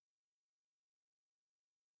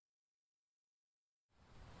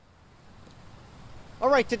All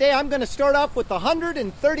right, today I'm going to start off with the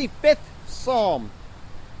 135th Psalm.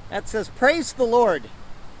 That says, "Praise the Lord.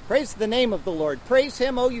 Praise the name of the Lord. Praise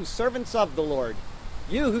him, O you servants of the Lord.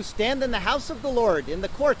 You who stand in the house of the Lord, in the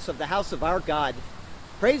courts of the house of our God.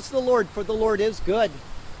 Praise the Lord, for the Lord is good.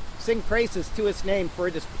 Sing praises to his name, for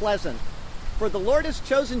it is pleasant. For the Lord has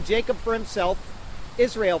chosen Jacob for himself,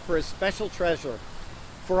 Israel for his special treasure.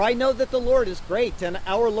 For I know that the Lord is great, and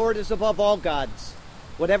our Lord is above all gods.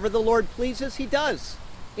 Whatever the Lord pleases, he does,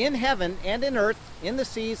 in heaven and in earth, in the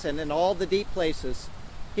seas and in all the deep places.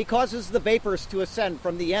 He causes the vapors to ascend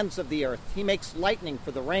from the ends of the earth. He makes lightning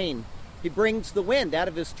for the rain. He brings the wind out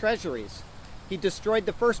of his treasuries. He destroyed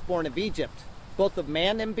the firstborn of Egypt, both of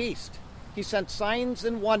man and beast. He sent signs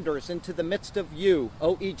and wonders into the midst of you,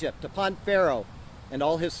 O Egypt, upon Pharaoh and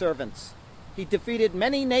all his servants. He defeated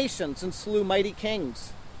many nations and slew mighty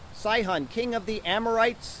kings. Sihon, king of the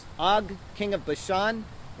Amorites, Og, king of Bashan,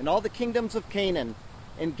 and all the kingdoms of Canaan,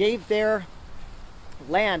 and gave their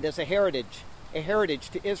land as a heritage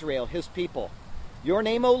to Israel, his people. Your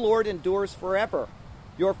name, O Lord, endures forever.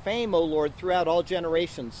 Your fame, O Lord, throughout all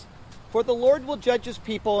generations. For the Lord will judge his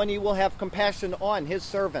people, and he will have compassion on his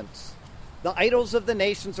servants. The idols of the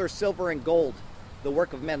nations are silver and gold, the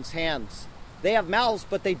work of men's hands. They have mouths,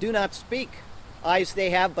 but they do not speak. Eyes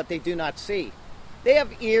they have, but they do not see. They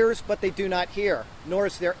have ears, but they do not hear, nor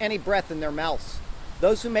is there any breath in their mouths.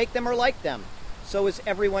 Those who make them are like them. So is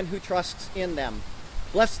everyone who trusts in them.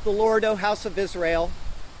 Bless the Lord, O house of Israel.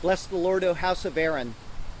 Bless the Lord, O house of Aaron.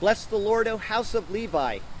 Bless the Lord, O house of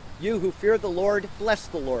Levi. You who fear the Lord, bless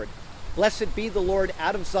the Lord. Blessed be the Lord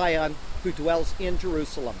out of Zion, who dwells in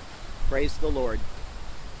Jerusalem. Praise the Lord.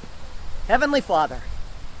 Heavenly Father,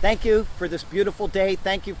 thank you for this beautiful day.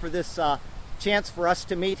 Thank you for this chance for us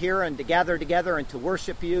to meet here and to gather together and to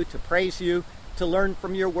worship you, to praise you, to learn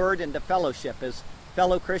from your word, and to fellowship as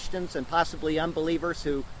fellow Christians and possibly unbelievers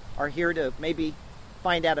who are here to maybe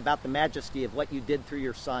find out about the majesty of what you did through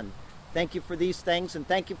your Son. Thank you for these things, and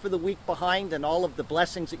thank you for the week behind and all of the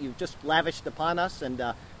blessings that you've just lavished upon us. And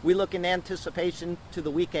we look in anticipation to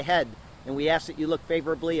the week ahead, and we ask that you look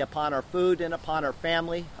favorably upon our food and upon our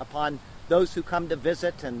family, upon those who come to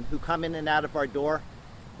visit and who come in and out of our door.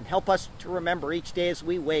 And help us to remember each day as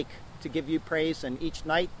we wake to give you praise, and each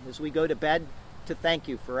night as we go to bed to thank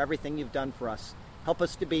you for everything you've done for us. Help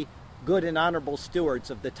us to be good and honorable stewards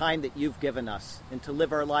of the time that you've given us, and to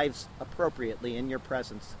live our lives appropriately in your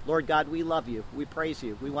presence. Lord God, we love you. We praise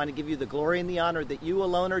you. We want to give you the glory and the honor that you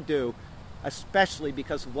alone are due, especially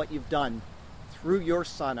because of what you've done through your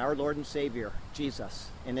Son, our Lord and Savior, Jesus.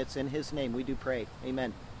 And it's in his name we do pray.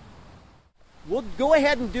 Amen. We'll go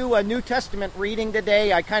ahead and do a New Testament reading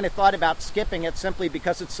today. I kind of thought about skipping it simply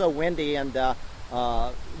because it's so windy, and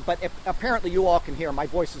but apparently you all can hear. My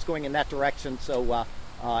voice is going in that direction, so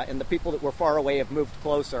and the people that were far away have moved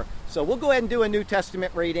closer. So we'll go ahead and do a New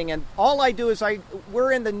Testament reading, and all I do is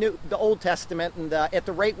we're in the Old Testament, and at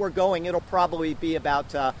the rate we're going, it'll probably be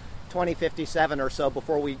about 2057 or so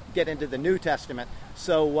before we get into the New Testament.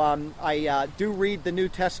 So I do read the New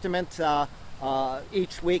Testament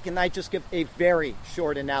each week, and I just give a very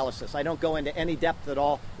short analysis. I don't go into any depth at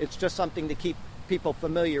all. It's just something to keep people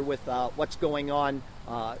familiar with what's going on,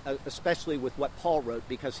 especially with what Paul wrote,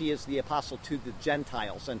 because he is the apostle to the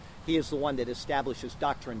Gentiles, and he is the one that establishes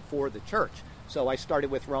doctrine for the church. So I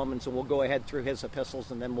started with Romans, and we'll go ahead through his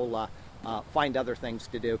epistles, and then we'll find other things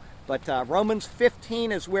to do. But Romans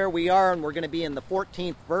 15 is where we are, and we're going to be in the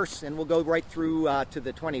 14th verse, and we'll go right through to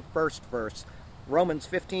the 21st verse. Romans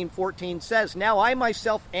 15:14 says, "Now I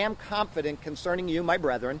myself am confident concerning you, my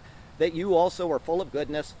brethren, that you also are full of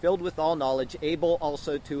goodness, filled with all knowledge, able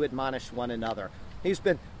also to admonish one another." He's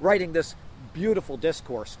been writing this beautiful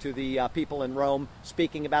discourse to the people in Rome,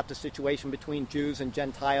 speaking about the situation between Jews and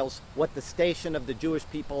Gentiles, what the station of the Jewish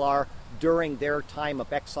people are during their time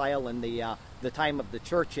of exile and the time of the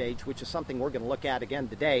church age, which is something we're going to look at again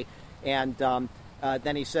today. And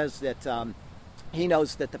then he says that he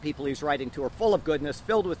knows that the people he's writing to are full of goodness,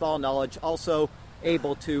 filled with all knowledge, also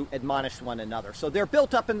able to admonish one another. So they're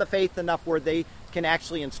built up in the faith enough where they can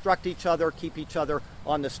actually instruct each other, keep each other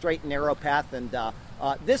on the straight and narrow path. And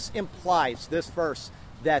this implies, this verse,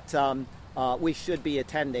 that we should be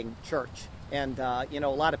attending church. And, a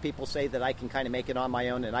lot of people say that I can kind of make it on my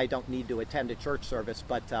own and I don't need to attend a church service.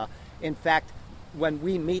 But in fact, when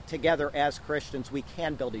we meet together as Christians, we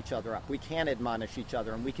can build each other up. We can admonish each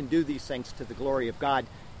other, and we can do these things to the glory of God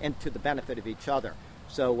and to the benefit of each other.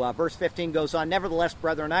 So verse 15 goes on, "Nevertheless,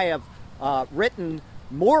 brethren, I have written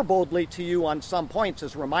more boldly to you on some points,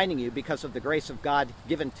 as reminding you because of the grace of God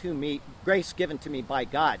given to me, grace given to me by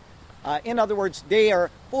God, In other words, they are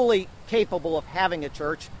fully capable of having a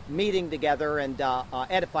church, meeting together and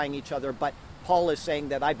edifying each other. But Paul is saying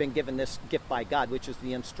that I've been given this gift by God, which is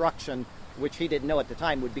the instruction, which he didn't know at the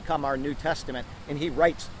time would become our New Testament. And he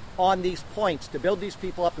writes on these points to build these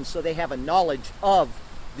people up, and so they have a knowledge of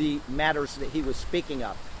the matters that he was speaking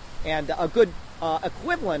of. And a good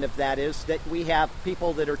equivalent of that is that we have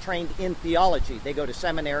people that are trained in theology. They go to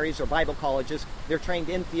seminaries or Bible colleges. They're trained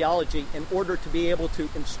in theology in order to be able to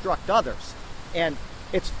instruct others. And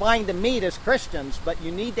it's fine to meet as Christians, but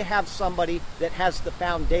you need to have somebody that has the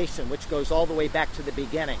foundation, which goes all the way back to the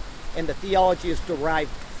beginning. And the theology is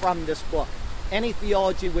derived from this book. Any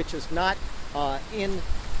theology which is not in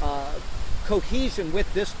cohesion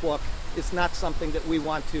with this book is not something that we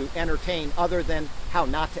want to entertain, other than how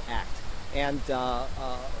not to act. And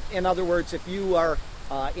in other words, if you are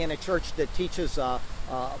in a church that teaches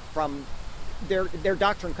from their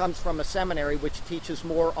doctrine comes from a seminary which teaches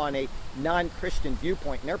more on a non-Christian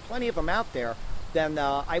viewpoint, and there are plenty of them out there, then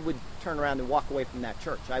I would turn around and walk away from that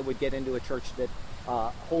church. I would get into a church that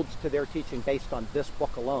holds to their teaching based on this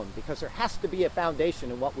book alone, because there has to be a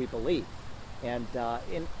foundation in what we believe. And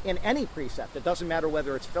in any precept, it doesn't matter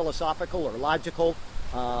whether it's philosophical or logical,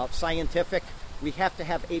 scientific, we have to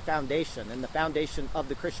have a foundation. And the foundation of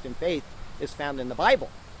the Christian faith is found in the Bible.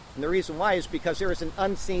 And the reason why is because there is an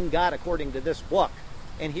unseen God according to this book,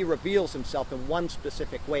 and he reveals himself in one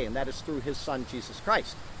specific way, and that is through his son, Jesus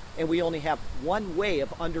Christ. And we only have one way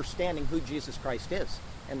of understanding who Jesus Christ is,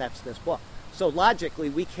 and that's this book. So logically,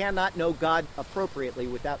 we cannot know God appropriately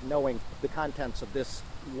without knowing the contents of this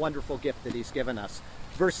wonderful gift that he's given us.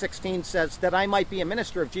 Verse 16 says, that I might be a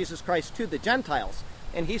minister of Jesus Christ to the Gentiles.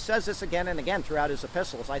 And he says this again and again throughout his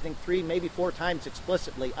epistles. I think 3, maybe 4 times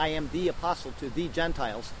explicitly, I am the apostle to the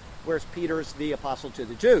Gentiles, whereas Peter is the apostle to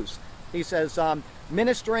the Jews. He says,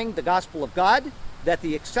 ministering the gospel of God, that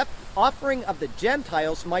the offering of the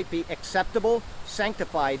Gentiles might be acceptable,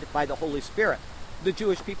 sanctified by the Holy Spirit. The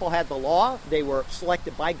Jewish people had the law. They were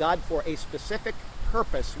selected by God for a specific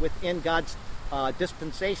purpose within God's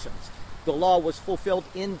dispensations. The law was fulfilled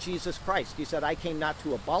in Jesus Christ. He said, I came not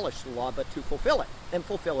to abolish the law, but to fulfill it. And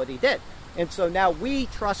fulfill it he did. And so now we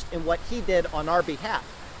trust in what he did on our behalf.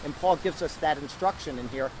 And Paul gives us that instruction in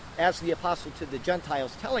here as the apostle to the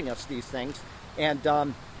Gentiles, telling us these things. And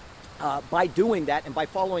by doing that and by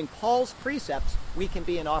following Paul's precepts, we can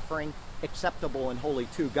be an offering acceptable and holy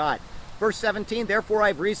to God. Verse 17, therefore I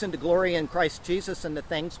have reason to glory in Christ Jesus in the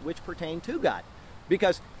things which pertain to God.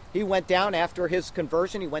 Because he went down after his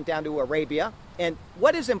conversion, he went down to Arabia. And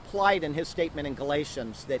what is implied in his statement in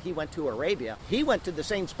Galatians that he went to Arabia? He went to the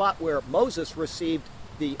same spot where Moses received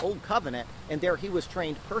the Old Covenant, and there he was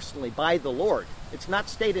trained personally by the Lord. It's not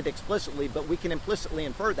stated explicitly, but we can implicitly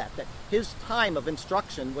infer that his time of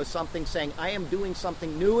instruction was something saying, I am doing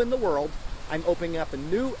something new in the world. I'm opening up a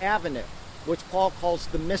new avenue, which Paul calls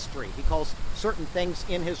the mystery. He calls certain things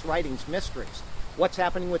in his writings mysteries. What's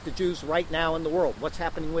happening with the Jews right now in the world? What's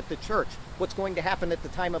happening with the church? What's going to happen at the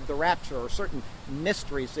time of the rapture, or certain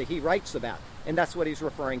mysteries that he writes about? And that's what he's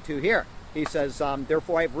referring to here. He says,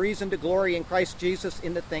 therefore I have reason to glory in Christ Jesus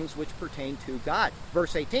in the things which pertain to God.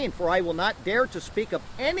 Verse 18, for I will not dare to speak of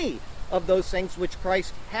any of those things which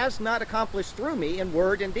Christ has not accomplished through me in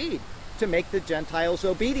word and deed, to make the Gentiles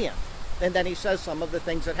obedient. And then he says some of the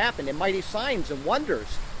things that happened in mighty signs and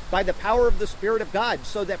wonders by the power of the Spirit of God,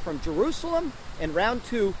 so that from Jerusalem and round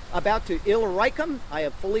to about to Illyricum, I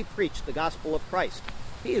have fully preached the gospel of Christ.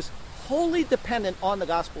 He is wholly dependent on the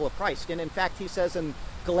gospel of Christ. And in fact, he says in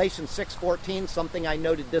Galatians 6:14, something I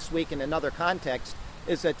noted this week in another context,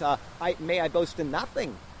 is that I boast in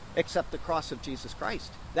nothing except the cross of Jesus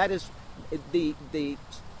Christ. That is the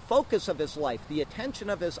focus of his life, the attention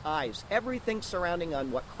of his eyes, everything surrounding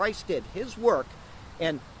on what Christ did, his work.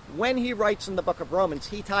 And when he writes in the book of Romans,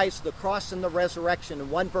 he ties the cross and the resurrection in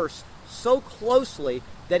one verse so closely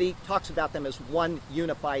that he talks about them as one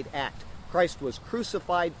unified act. Christ was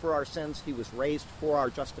crucified for our sins. He was raised for our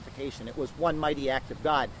justification. It was one mighty act of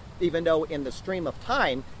God, even though in the stream of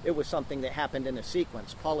time, it was something that happened in a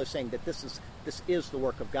sequence. Paul is saying that this is the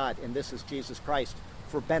work of God, and this is Jesus Christ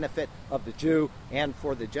for benefit of the Jew and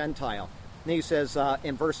for the Gentile. And he says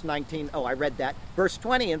in verse 19, I read that. Verse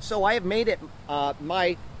 20, and so I have made it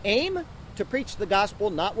my aim to preach the gospel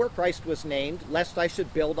not where Christ was named, lest I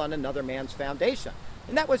should build on another man's foundation.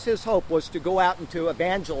 And that was his hope, was to go out and to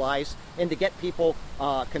evangelize and to get people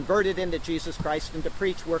converted into Jesus Christ and to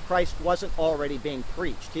preach where Christ wasn't already being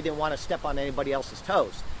preached. He didn't want to step on anybody else's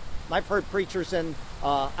toes. I've heard preachers in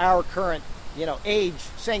our current age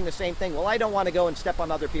saying the same thing. Well, I don't want to go and step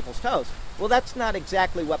on other people's toes. Well, that's not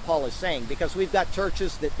exactly what Paul is saying, because we've got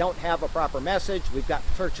churches that don't have a proper message. We've got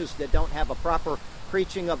churches that don't have a proper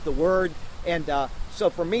preaching of the word. And so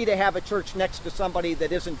for me to have a church next to somebody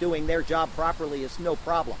that isn't doing their job properly is no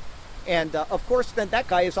problem. And of course, then that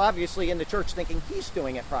guy is obviously in the church thinking he's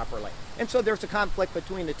doing it properly. And so there's a conflict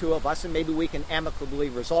between the two of us, and maybe we can amicably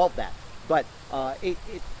resolve that. But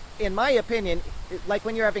in my opinion, like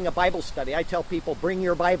when you're having a Bible study, I tell people, bring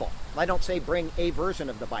your Bible. I don't say bring a version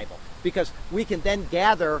of the Bible, because we can then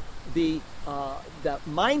gather the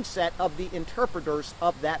mindset of the interpreters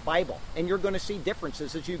of that Bible. And you're going to see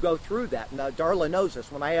differences as you go through that. And Darla knows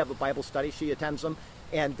this. When I have a Bible study, she attends them,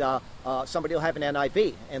 and somebody will have an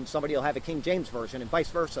NIV, and somebody will have a King James version, and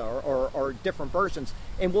vice versa, or different versions.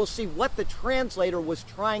 And we'll see what the translator was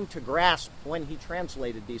trying to grasp when he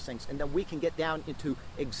translated these things, and then we can get down into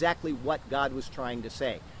exactly what God was trying to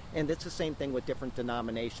say. And it's the same thing with different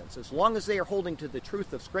denominations. As long as they are holding to the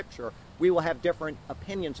truth of Scripture, we will have different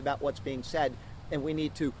opinions about what's being said, and we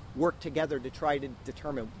need to work together to try to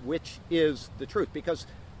determine which is the truth, because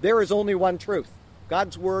there is only one truth.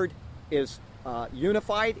 God's Word is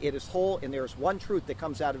unified, it is whole, and there's one truth that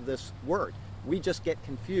comes out of this Word. We just get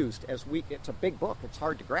confused it's a big book, it's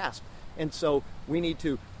hard to grasp. And so we need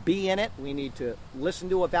to be in it, we need to listen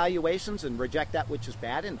to evaluations and reject that which is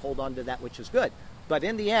bad and hold on to that which is good. But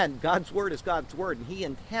in the end, God's Word is God's Word, and He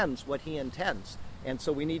intends what He intends. And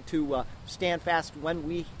so we need to stand fast when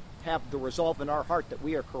we have the resolve in our heart that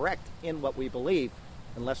we are correct in what we believe,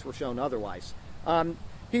 unless we're shown otherwise.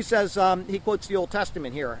 He says, he quotes the Old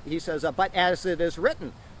Testament here. He says, but as it is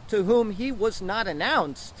written, to whom He was not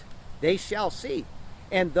announced, they shall see,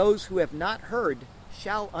 and those who have not heard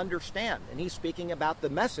shall understand. And he's speaking about the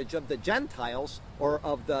message of the Gentiles, or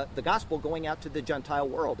of the gospel going out to the Gentile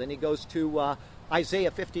world. And he goes to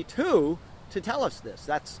Isaiah 52 to tell us this.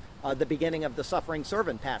 That's the beginning of the suffering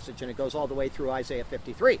servant passage, and it goes all the way through Isaiah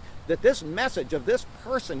 53, that this message of this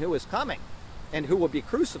person who is coming and who will be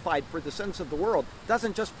crucified for the sins of the world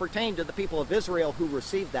doesn't just pertain to the people of Israel who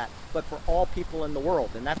received that, but for all people in the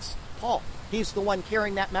world. And that's Paul. He's the one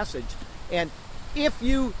carrying that message. And if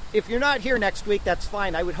you're not here next week, that's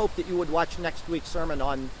fine. I would hope that you would watch next week's sermon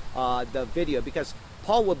on the video, because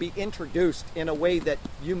Paul will be introduced in a way that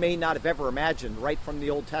you may not have ever imagined right from the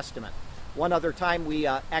Old Testament. One other time we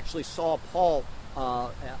actually saw Paul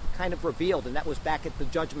kind of revealed, and that was back at the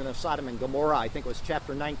judgment of Sodom and Gomorrah. I think it was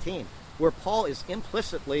chapter 19, where Paul is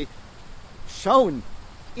implicitly shown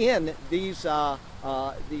in this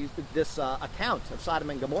account of Sodom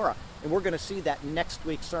and Gomorrah. And we're going to see that next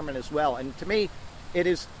week's sermon as well. And to me, it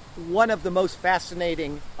is one of the most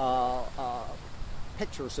fascinating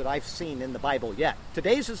pictures that I've seen in the Bible yet.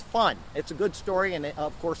 Today's is fun. It's a good story, and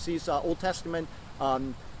of course these Old Testament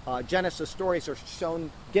Genesis stories are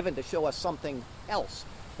given to show us something else.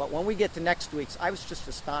 But when we get to next week's, I was just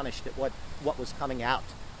astonished at what was coming out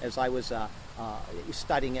as I was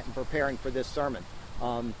studying it and preparing for this sermon.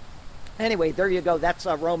 Anyway, there you go. That's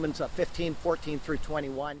Romans 15, 14 through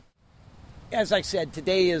 21. As I said,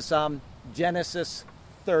 today is Genesis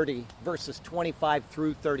 30, verses 25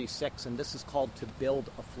 through 36, and this is called To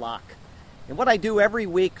Build a Flock. And what I do every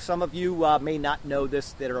week, some of you may not know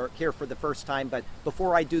this that are here for the first time, but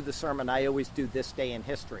before I do the sermon, I always do this day in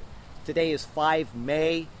history. Today is 5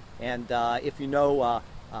 May, and if you know,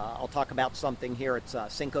 I'll talk about something here. It's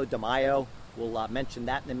Cinco de Mayo. We'll mention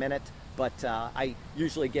that in a minute. But I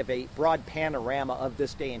usually give a broad panorama of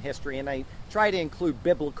this day in history, and I try to include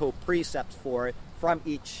biblical precepts for it from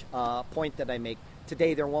each point that I make.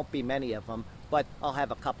 Today there won't be many of them, but I'll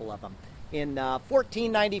have a couple of them. In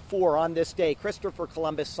 1494, on this day, Christopher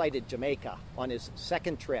Columbus sighted Jamaica on his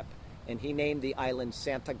second trip, and he named the island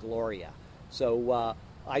Santa Gloria. So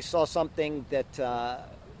I saw something that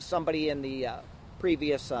somebody in the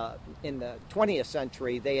previous, in the 20th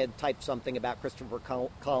century, they had typed something about Christopher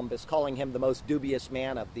Columbus, calling him the most dubious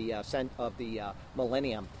man of the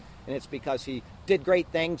millennium. And it's because he did great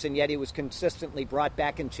things, and yet he was consistently brought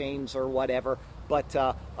back in chains or whatever. But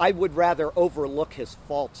I would rather overlook his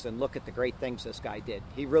faults and look at the great things this guy did.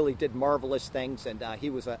 He really did marvelous things, and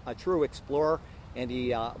he was a true explorer, and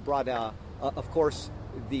he brought, of course,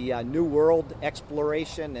 the New World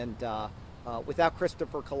exploration. And without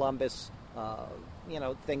Christopher Columbus,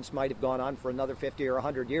 things might have gone on for another 50 or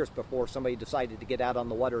 100 years before somebody decided to get out on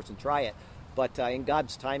the waters and try it. But in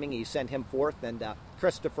God's timing, he sent him forth, and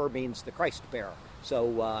Christopher means the Christ bearer.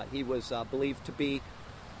 So he was believed to be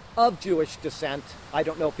of Jewish descent. I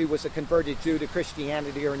don't know if he was a converted Jew to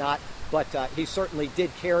Christianity or not, but he certainly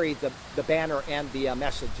did carry the banner and the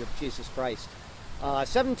message of Jesus Christ.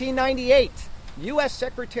 1798, U.S.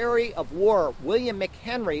 Secretary of War William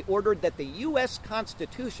McHenry ordered that the U.S.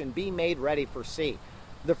 Constitution be made ready for sea.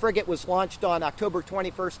 The frigate was launched on October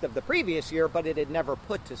 21st of the previous year, but it had never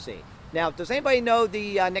put to sea. Now, does anybody know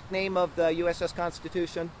the nickname of the USS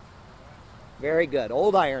Constitution? Very good.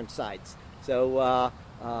 Old Ironsides. So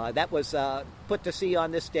that was put to sea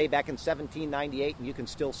on this day back in 1798, and you can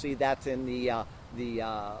still see that in the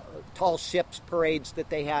tall ships parades that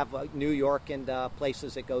they have, New York and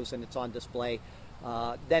places it goes, and it's on display.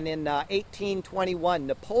 Then in 1821,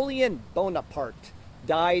 Napoleon Bonaparte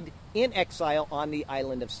died in exile on the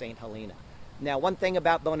island of St. Helena. Now, one thing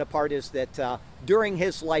about Bonaparte is that during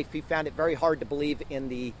his life, he found it very hard to believe in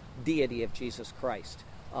the deity of Jesus Christ.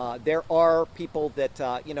 There are people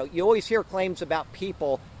that, you always hear claims about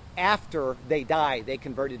people after they die, they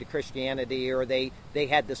converted to Christianity or they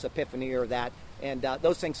had this epiphany or that, and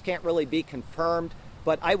those things can't really be confirmed.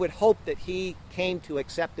 But I would hope that he came to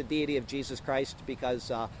accept the deity of Jesus Christ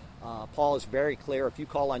because Paul is very clear. If you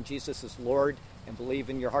call on Jesus as Lord and believe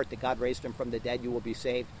in your heart that God raised him from the dead, you will be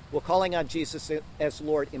saved. Well, calling on Jesus as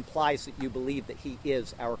Lord implies that you believe that he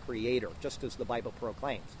is our creator, just as the Bible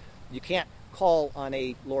proclaims. You can't call on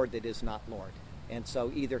a Lord that is not Lord. And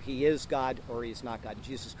so either he is God or he is not God.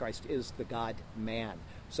 Jesus Christ is the God-man.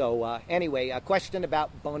 So anyway, a question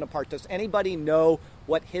about Bonaparte. Does anybody know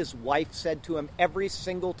what his wife said to him every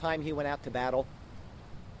single time he went out to battle?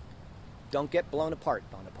 Don't get blown apart,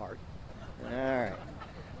 Bonaparte. All right.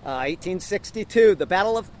 1862, the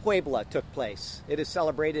Battle of Puebla took place. It is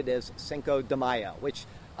celebrated as Cinco de Mayo, which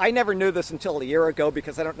I never knew this until a year ago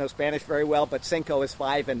because I don't know Spanish very well, but Cinco is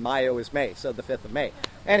 5 and Mayo is May, so the 5th of May.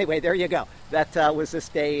 Anyway, there you go. That was this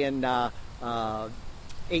day in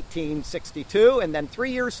 1862, and then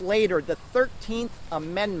 3 years later, the 13th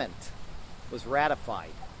Amendment was ratified.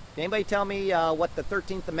 Can anybody tell me what the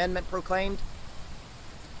 13th Amendment proclaimed?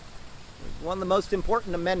 It was one of the most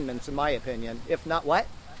important amendments, in my opinion, if not what?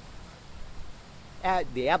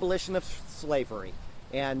 The abolition of slavery.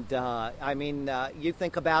 And, you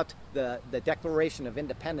think about the Declaration of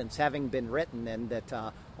Independence having been written and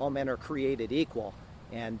that all men are created equal.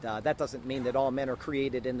 And that doesn't mean that all men are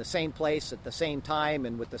created in the same place at the same time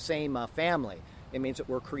and with the same family. It means that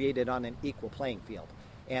we're created on an equal playing field.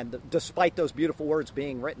 And despite those beautiful words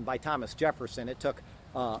being written by Thomas Jefferson, it took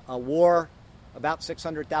a war, about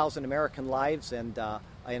 600,000 American lives, and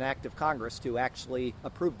an act of Congress to actually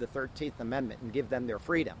approve the 13th Amendment and give them their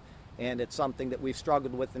freedom. And it's something that we've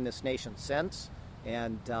struggled with in this nation since.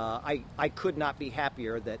 And I could not be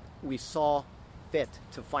happier that we saw fit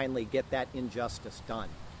to finally get that injustice done,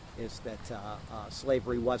 is that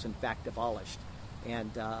slavery was in fact abolished.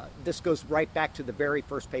 And this goes right back to the very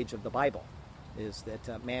first page of the Bible, is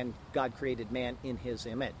that God created man in his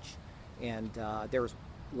image. And there's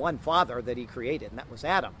one father that he created, and that was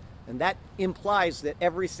Adam. And that implies that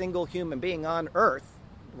every single human being on earth,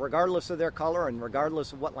 regardless of their color and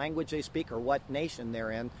regardless of what language they speak or what nation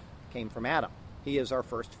they're in, came from Adam. He is our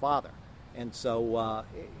first father. And so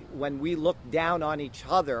when we look down on each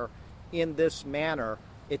other in this manner,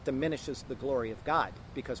 it diminishes the glory of God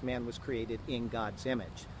because man was created in God's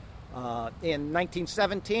image. In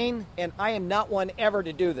 1917, and I am not one ever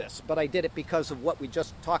to do this, but I did it because of what we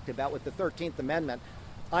just talked about with the 13th Amendment,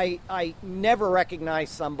 I never recognize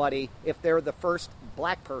somebody if they're the first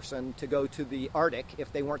black person to go to the Arctic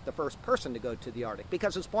if they weren't the first person to go to the Arctic,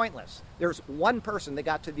 because it's pointless. There's one person that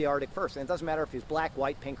got to the Arctic first, and it doesn't matter if he's black,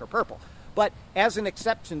 white, pink, or purple. But as an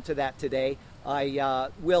exception to that today, I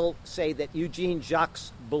will say that Eugene Jacques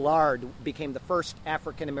Bullard became the first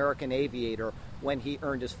African-American aviator when he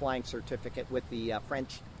earned his flying certificate with the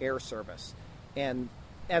French Air Service. And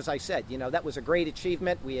as I said, that was a great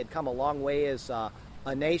achievement. We had come a long way as a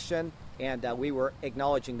nation, and we were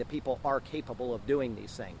acknowledging that people are capable of doing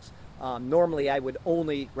these things. Normally, I would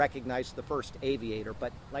only recognize the first aviator,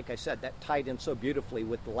 but like I said, that tied in so beautifully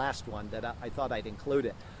with the last one that I thought I'd include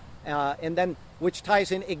it. And then, which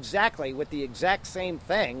ties in exactly with the exact same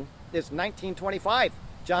thing, is 1925.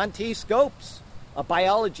 John T. Scopes, a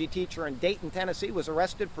biology teacher in Dayton, Tennessee, was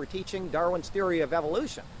arrested for teaching Darwin's theory of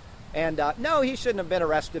evolution. And no, he shouldn't have been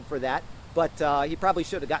arrested for that. But he probably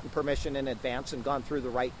should have gotten permission in advance and gone through the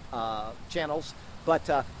right channels.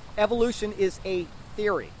 But evolution is a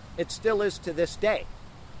theory. It still is to this day.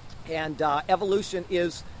 And evolution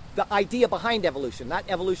is the idea behind evolution, not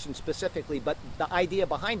evolution specifically, but the idea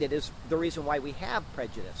behind it is the reason why we have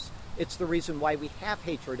prejudice. It's the reason why we have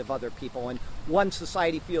hatred of other people, and one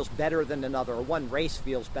society feels better than another, or one race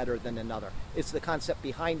feels better than another. It's the concept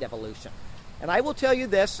behind evolution. And I will tell you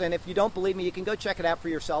this, and if you don't believe me, you can go check it out for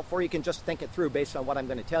yourself, or you can just think it through based on what I'm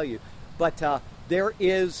going to tell you. But there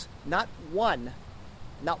is not one,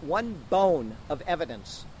 not one bone of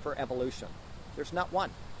evidence for evolution. There's not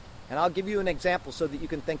one. And I'll give you an example so that you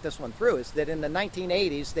can think this one through, is that in the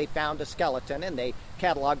 1980s, they found a skeleton and they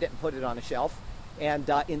cataloged it and put it on a shelf. And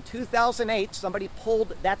in 2008, somebody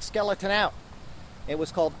pulled that skeleton out. It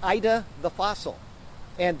was called Ida the Fossil.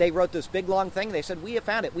 And they wrote this big, long thing. They said, we have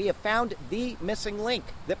found it. We have found the missing link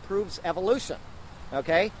that proves evolution.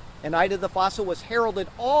 Okay? And Ida the Fossil was heralded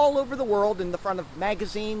all over the world in the front of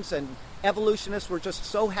magazines, and evolutionists were just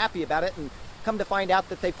so happy about it. And come to find out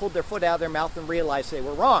that they pulled their foot out of their mouth and realized they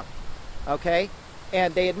were wrong. Okay?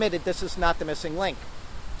 And they admitted this is not the missing link.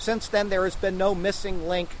 Since then, there has been no missing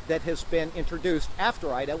link that has been introduced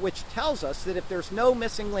after Ida, which tells us that if there's no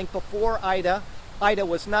missing link before Ida, Ida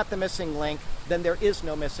was not the missing link, then there is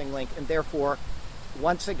no missing link, and therefore,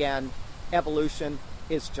 once again, evolution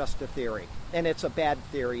is just a theory. And it's a bad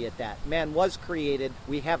theory at that. Man was created.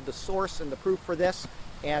 We have the source and the proof for this.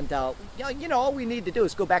 And, all we need to do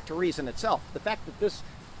is go back to reason itself. The fact that this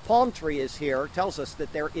palm tree is here tells us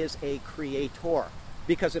that there is a creator.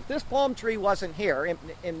 Because if this palm tree wasn't here,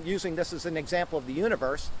 and using this as an example of the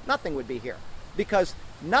universe, nothing would be here. Because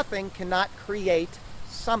nothing cannot create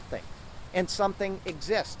something. And something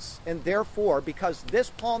exists. And therefore, because this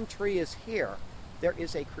palm tree is here, there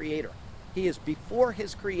is a creator. He is before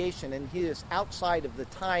his creation, and he is outside of the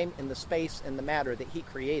time and the space and the matter that he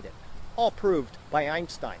created. All proved by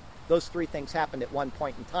Einstein. Those three things happened at one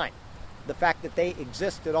point in time. The fact that they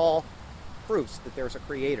exist at all proves that there's a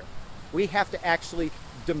creator. We have to actually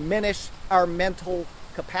diminish our mental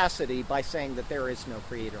capacity by saying that there is no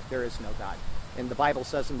creator, there is no God. And the Bible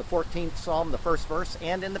says in the 14th Psalm, the first verse,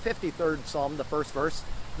 and in the 53rd Psalm, the first verse,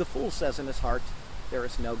 the fool says in his heart, there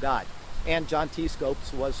is no God. And John T.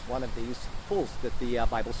 Scopes was one of these fools that the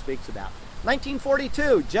Bible speaks about.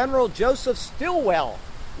 1942, General Joseph Stilwell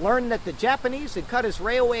learned that the Japanese had cut his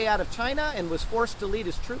railway out of China and was forced to lead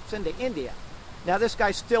his troops into India. Now, this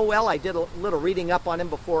guy Stilwell, I did a little reading up on him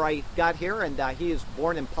before I got here, and he is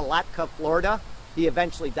born in Palatka, Florida. He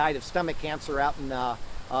eventually died of stomach cancer out in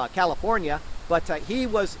California, but he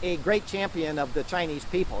was a great champion of the Chinese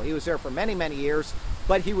people. He was there for many, many years,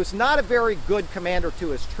 but he was not a very good commander to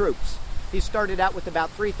his troops. He started out with about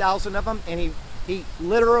 3,000 of them, and he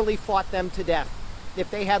literally fought them to death. If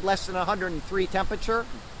they had less than 103 temperature,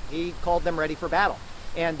 he called them ready for battle.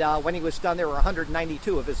 And when he was done, there were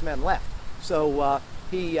 192 of his men left. So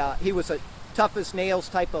he was a tough as nails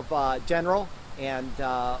type of general, and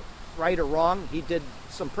right or wrong, he did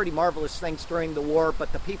some pretty marvelous things during the war,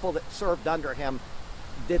 but the people that served under him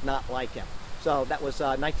did not like him. So that was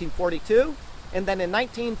 1942. And then in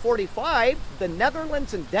 1945, the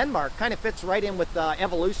Netherlands and Denmark, kind of fits right in with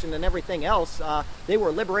evolution and everything else, they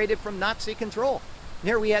were liberated from Nazi control. And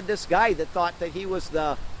here we had this guy that thought that he was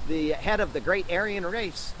the head of the great Aryan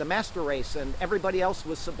race, the master race, and everybody else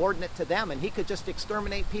was subordinate to them, and he could just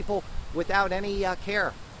exterminate people without any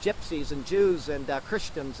care. Gypsies and Jews and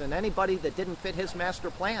Christians and anybody that didn't fit his master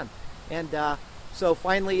plan. And so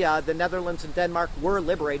finally, the Netherlands and Denmark were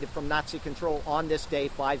liberated from Nazi control on this day,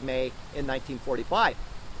 5 May in 1945.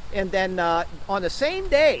 And then on the same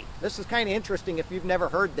day, this is kind of interesting if you've never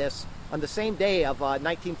heard this, on the same day of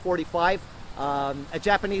 1945, a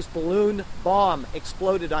Japanese balloon bomb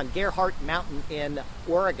exploded on Gerhardt Mountain in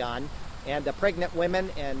Oregon, and a pregnant woman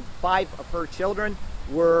and 5 of her children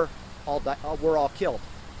were all killed.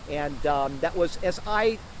 And that was, as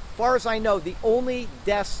far as I know, the only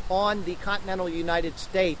deaths on the continental United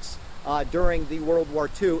States during the World War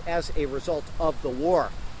II as a result of the war.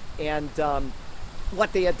 And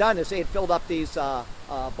what they had done is they had filled up these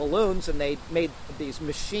balloons, and they made these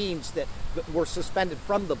machines that were suspended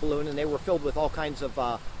from the balloon, and they were filled with all kinds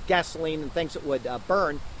of gasoline and things that would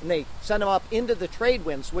burn, and they sent them up into the trade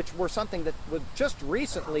winds, which were something that was just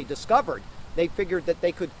recently discovered. They figured that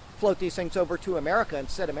they could float these things over to America and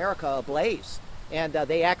set America ablaze. And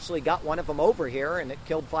they actually got one of them over here, and it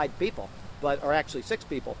killed 5 people, or actually 6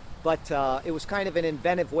 people. But it was kind of an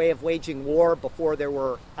inventive way of waging war before there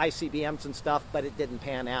were ICBMs and stuff, but it didn't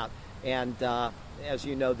pan out. And as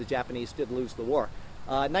you know, the Japanese did lose the war.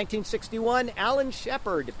 1961, Alan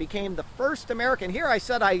Shepard became the first American. Here I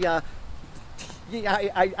said I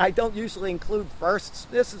don't usually include firsts.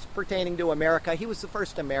 This is pertaining to America. He was the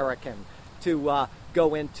first American to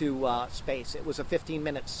go into space. It was a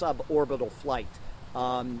 15-minute suborbital flight.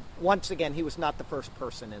 Once again, he was not the first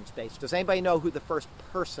person in space. Does anybody know who the first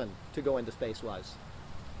person to go into space was?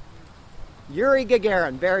 Yuri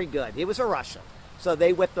Gagarin. Very good. He was a Russian. So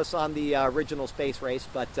they whipped us on the original space race.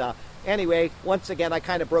 But anyway, once again, I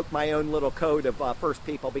kind of broke my own little code of first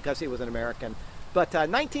people because he was an American. But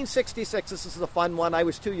 1966, this is a fun one. I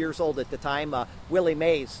was 2 years old at the time. Willie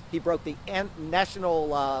Mays, he broke the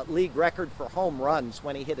National League record for home runs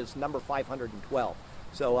when he hit his number 512.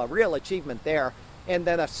 So a real achievement there. And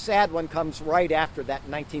then a sad one comes right after that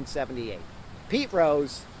in 1978. Pete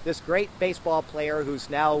Rose, this great baseball player who's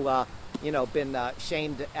now, been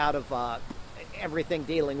shamed out of everything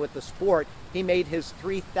dealing with the sport, he made his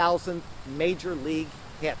 3,000th major league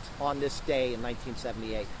hit on this day in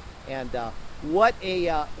 1978. And what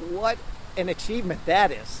an achievement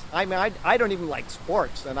that is. I mean, I don't even like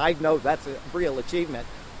sports, and I know that's a real achievement.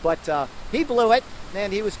 But he blew it,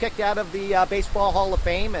 and he was kicked out of the Baseball Hall of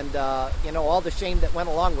Fame, and, all the shame that went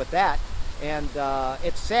along with that. And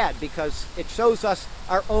it's sad because it shows us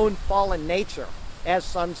our own fallen nature as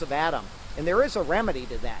sons of Adam. And there is a remedy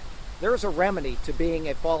to that. There is a remedy to being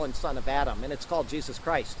a fallen son of Adam, and it's called Jesus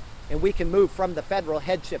Christ. And we can move from the federal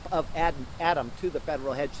headship of Adam to the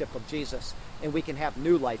federal headship of Jesus, and we can have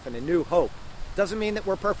new life and a new hope. Doesn't mean that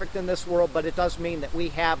we're perfect in this world, but it does mean that we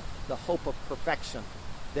have the hope of perfection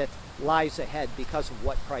that lies ahead because of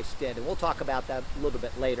what Christ did. And we'll talk about that a little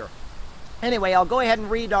bit later. Anyway, I'll go ahead and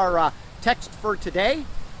read our text for today,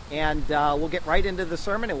 and we'll get right into the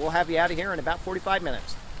sermon, and we'll have you out of here in about 45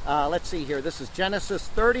 minutes. Let's see here. This is Genesis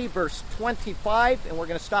 30, verse 25, and we're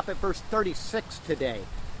going to stop at verse 36 today.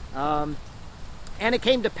 And it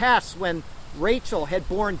came to pass when Rachel had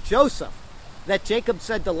borne Joseph that Jacob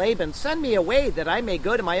said to Laban, "Send me away that I may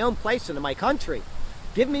go to my own place and to my country.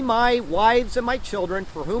 Give me my wives and my children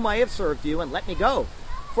for whom I have served you, and let me go.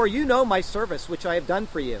 For you know my service which I have done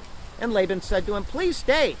for you." And Laban said to him, "Please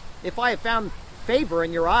stay, if I have found favor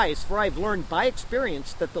in your eyes, for I have learned by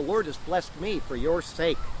experience that the Lord has blessed me for your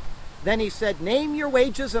sake." Then he said, "Name your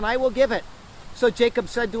wages, and I will give it." So Jacob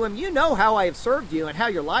said to him, "You know how I have served you, and how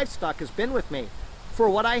your livestock has been with me. For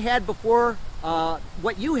what I had before,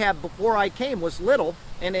 what you have before I came was little,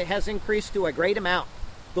 and it has increased to a great amount.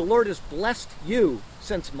 The Lord has blessed you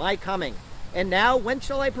since my coming. And now, when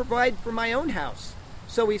shall I provide for my own house?"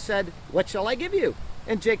 So he said, "What shall I give you?"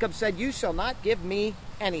 And Jacob said, "You shall not give me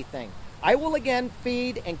anything. I will again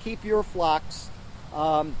feed and keep your flocks.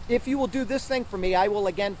 If you will do this thing for me, I will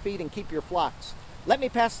again feed and keep your flocks. Let me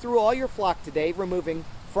pass through all your flock today, removing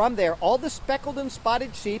from there all the speckled and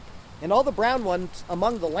spotted sheep, and all the brown ones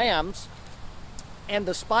among the lambs, and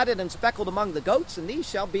the spotted and speckled among the goats, and these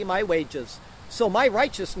shall be my wages. So my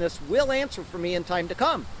righteousness will answer for me in time to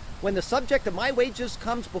come. When the subject of my wages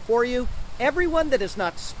comes before you, everyone that is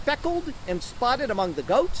not speckled and spotted among the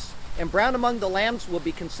goats and brown among the lambs will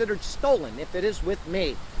be considered stolen if it is with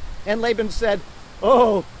me." And Laban said,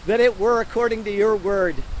 "Oh, that it were according to your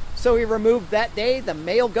word." So he removed that day the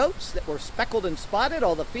male goats that were speckled and spotted,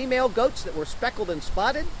 all the female goats that were speckled and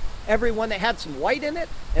spotted, every one that had some white in it,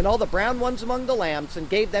 and all the brown ones among the lambs, and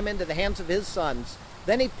gave them into the hands of his sons.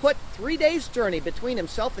 Then he put 3 days' journey between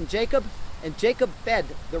himself and Jacob fed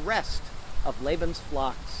the rest of Laban's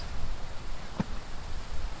flocks.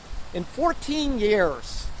 In 14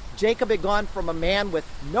 years, Jacob had gone from a man with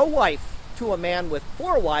no wife to a man with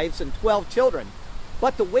 4 wives and 12 children.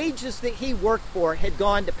 But the wages that he worked for had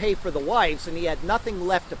gone to pay for the wives, and he had nothing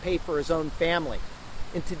left to pay for his own family.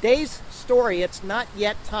 In today's story, it's not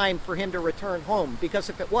yet time for him to return home, because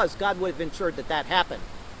if it was, God would have ensured that that happened.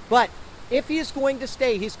 But if he is going to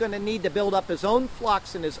stay, he's going to need to build up his own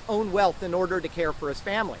flocks and his own wealth in order to care for his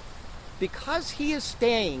family. Because he is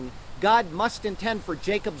staying, God must intend for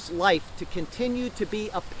Jacob's life to continue to be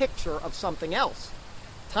a picture of something else.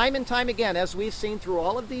 Time and time again, as we've seen through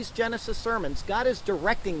all of these Genesis sermons, God is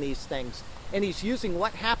directing these things, and he's using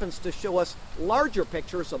what happens to show us larger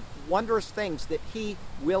pictures of wondrous things that he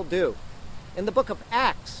will do. In the book of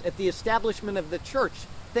Acts, at the establishment of the church,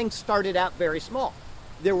 things started out very small.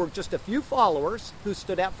 There were just a few followers who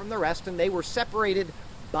stood out from the rest, and they were separated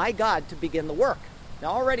by God to begin the work.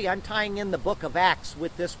 Now already I'm tying in the book of Acts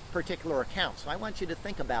with this particular account, so I want you to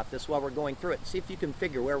think about this while we're going through it and see if you can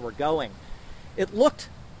figure where we're going. It looked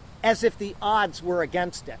as if the odds were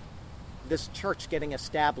against it, this church getting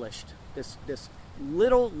established, this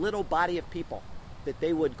little body of people, that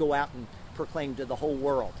they would go out and proclaim to the whole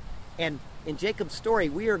world. And in Jacob's story,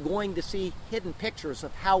 we are going to see hidden pictures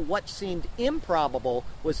of how what seemed improbable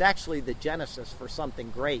was actually the genesis for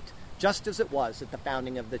something great, just as it was at the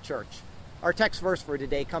founding of the church. Our text verse for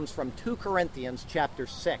today comes from 2 Corinthians chapter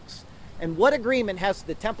 6. "And what agreement has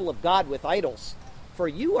the temple of God with idols? For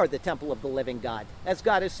you are the temple of the living God. As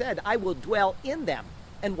God has said, I will dwell in them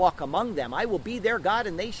and walk among them. I will be their God,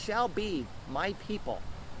 and they shall be my people."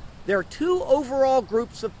 There are 2 overall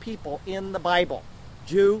groups of people in the Bible,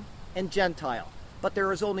 Jew and Gentile. But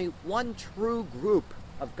there is only one true group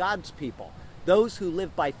of God's people, those who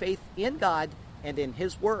live by faith in God and in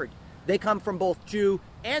his word. They come from both Jew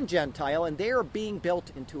and Gentile, and they are being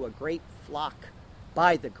built into a great flock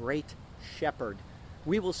by the great shepherd.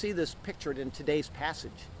 We will see this pictured in today's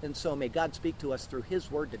passage, and so may God speak to us through his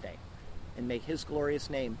word today, and may his glorious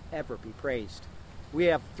name ever be praised. We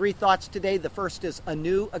have three thoughts today. The first is a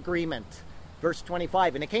new agreement. Verse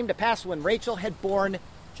 25, and it came to pass when Rachel had borne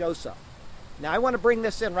Joseph. Now I want to bring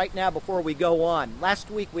this in right now before we go on. Last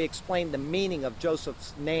week we explained the meaning of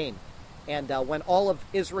Joseph's name. And when all of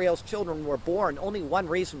Israel's children were born, only one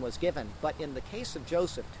reason was given. But in the case of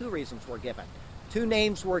Joseph, two reasons were given. Two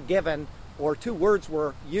names were given, or two words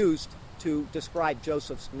were used to describe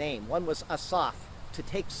Joseph's name. One was Asaph, to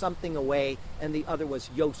take something away, and the other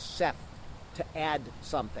was Yosef, to add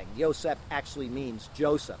something. Yosef actually means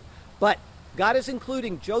Joseph. But God is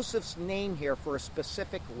including Joseph's name here for a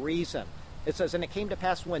specific reason. It says, and it came to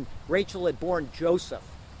pass when Rachel had borne Joseph,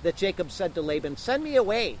 that Jacob said to Laban, send me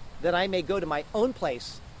away, that I may go to my own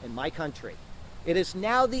place in my country. It is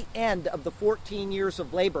now the end of the 14 years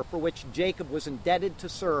of labor for which Jacob was indebted to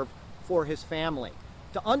serve for his family.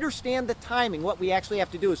 To understand the timing, what we actually have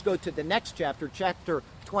to do is go to the next chapter, chapter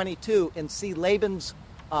 22, and see Laban's,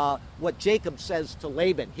 what Jacob says to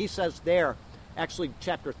Laban. He says there, actually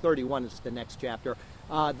chapter 31 is the next chapter,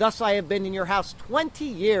 thus I have been in your house 20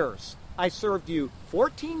 years. I served you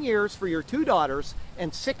 14 years for your 2 daughters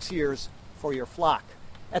and 6 years for your flock.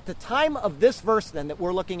 At the time of this verse then that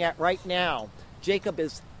we're looking at right now, Jacob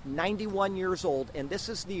is 91 years old, and this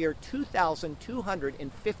is the year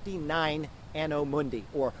 2259 Anno Mundi,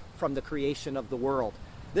 or from the creation of the world.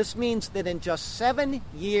 This means that in just 7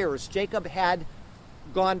 years, Jacob had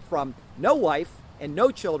gone from no wife and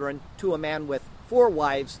no children to a man with 4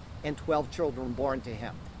 wives and 12 children born to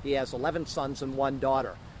him. He has 11 sons and 1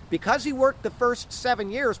 daughter. Because he worked the first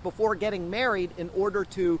 7 years before getting married in order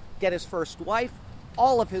to get his first wife,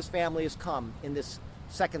 all of his family has come in this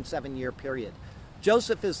second 7-year period.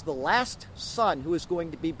 Joseph is the last son who is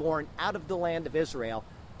going to be born out of the land of Israel,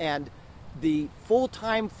 and the full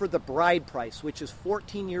time for the bride price, which is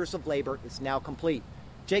 14 years of labor, is now complete.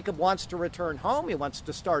 Jacob wants to return home. He wants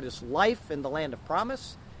to start his life in the land of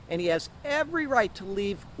promise, and he has every right to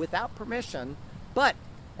leave without permission, but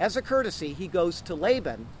as a courtesy, he goes to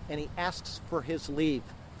Laban and he asks for his leave.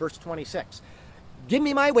 Verse 26, give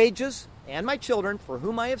me my wages and my children for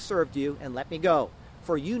whom I have served you, and let me go,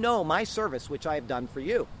 for you know my service which I have done for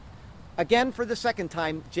you. Again, for the second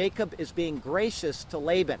time, Jacob is being gracious to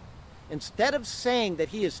Laban. Instead of saying that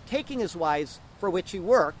he is taking his wives for which he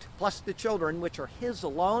worked, plus the children which are his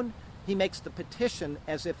alone, he makes the petition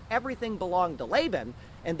as if everything belonged to Laban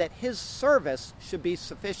and that his service should be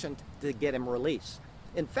sufficient to get him release.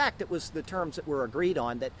 In fact, it was the terms that were agreed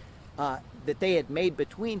on that they had made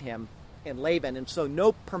between him and Laban, and so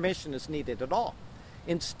no permission is needed at all.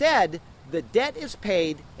 Instead, the debt is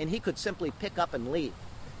paid, and he could simply pick up and leave.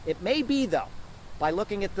 It may be, though, by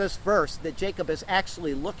looking at this verse, that Jacob is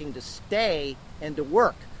actually looking to stay and to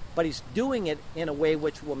work, but he's doing it in a way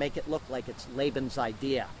which will make it look like it's Laban's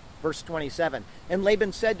idea. Verse 27, and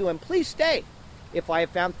Laban said to him, please stay, if I have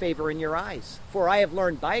found favor in your eyes, for I have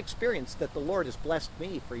learned by experience that the Lord has blessed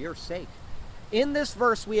me for your sake. In this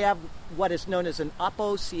verse, we have what is known as an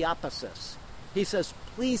aposiaposis. He says,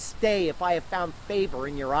 please stay if I have found favor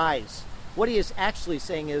in your eyes. What he is actually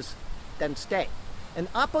saying is, then stay. An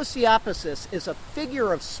aposiaposis is a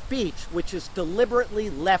figure of speech which is deliberately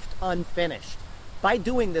left unfinished. By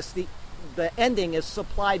doing this, the ending is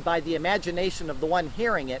supplied by the imagination of the one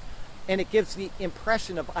hearing it, and it gives the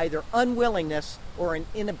impression of either unwillingness or an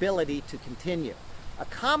inability to continue. A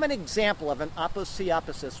common example of an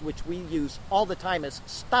aposiaposis, which we use all the time, is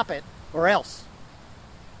stop it or else.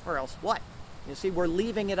 Or else what? You see, we're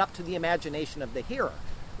leaving it up to the imagination of the hearer.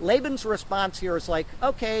 Laban's response here is like,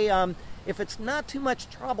 okay, if it's not too much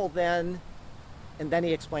trouble then, and then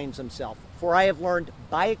he explains himself, for I have learned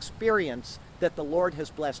by experience that the Lord has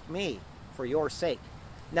blessed me for your sake.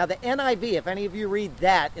 Now the NIV, if any of you read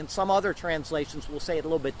that, in some other translations will say it a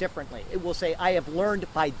little bit differently. It will say, I have learned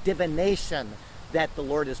by divination that the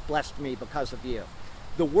Lord has blessed me because of you.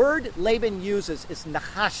 The word Laban uses is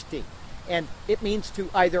nahashti, and it means to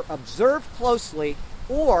either observe closely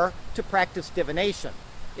or to practice divination.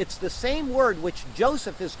 It's the same word which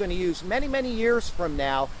Joseph is going to use many, many years from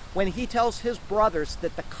now when he tells his brothers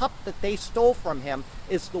that the cup that they stole from him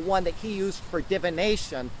is the one that he used for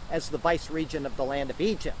divination as the vice-regent of the land of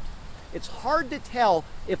Egypt. It's hard to tell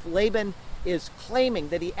if Laban is claiming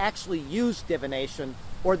that he actually used divination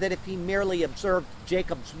or that if he merely observed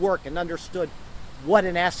Jacob's work and understood what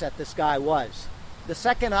an asset this guy was. The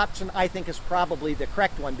second option, I think, is probably the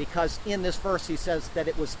correct one, because in this verse he says that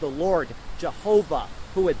it was the Lord, Jehovah,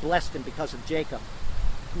 who had blessed him because of Jacob.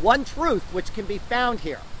 One truth which can be found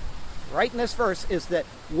here, right in this verse, is that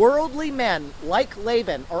worldly men like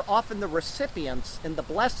Laban are often the recipients and the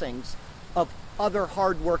blessings of other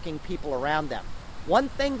hardworking people around them. One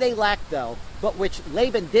thing they lack, though, but which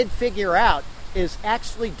Laban did figure out, is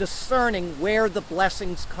actually discerning where the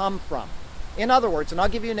blessings come from. In other words, and I'll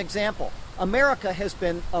give you an example, America has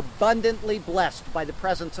been abundantly blessed by the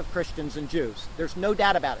presence of Christians and Jews. There's no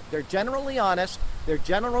doubt about it. They're generally honest, they're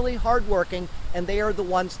generally hardworking, and they are the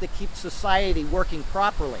ones that keep society working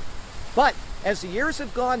properly. But as the years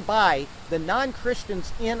have gone by, the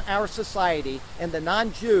non-Christians in our society and the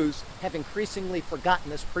non-Jews have increasingly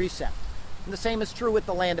forgotten this precept. And the same is true with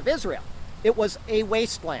the land of Israel. It was a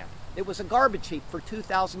wasteland. It was a garbage heap for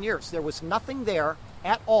 2,000 years. There was nothing there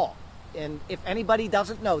at all. And if anybody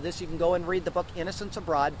doesn't know this, you can go and read the book Innocents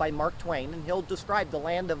Abroad by Mark Twain, and he'll describe the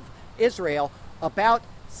land of Israel about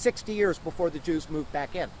 60 years before the Jews moved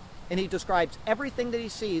back in. And he describes everything that he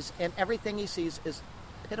sees, and everything he sees is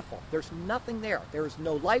pitiful. There's nothing there. There is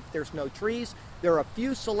no life. There's no trees. There are a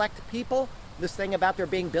few select people. This thing about there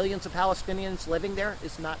being billions of Palestinians living there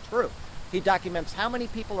is not true. He documents how many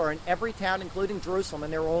people are in every town, including Jerusalem,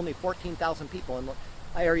 and there were only 14,000 people in the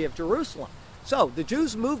area of Jerusalem. So the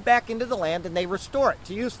Jews move back into the land and they restore it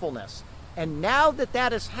to usefulness. And now that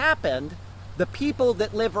that has happened, the people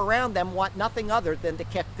that live around them want nothing other than to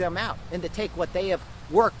kick them out and to take what they have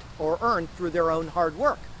worked or earned through their own hard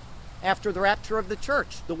work. After the rapture of the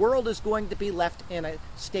church, the world is going to be left in a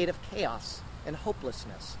state of chaos and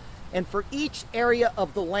hopelessness. And for each area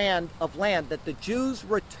of the land that the Jews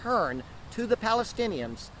return to the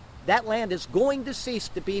Palestinians, that land is going to cease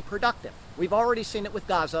to be productive. We've already seen it with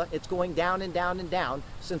Gaza. It's going down and down and down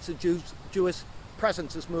since the Jewish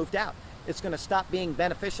presence has moved out. It's going to stop being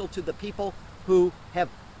beneficial to the people who have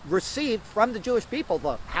received from the Jewish people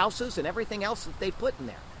the houses and everything else that they've put in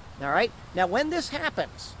there. All right? Now, when this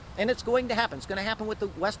happens, and it's going to happen with the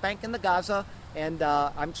West Bank and the Gaza, and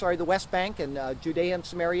the West Bank and Judea and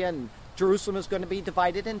Samaria, and Jerusalem is going to be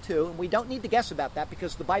divided in two, and we don't need to guess about that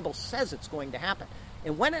because the Bible says it's going to happen.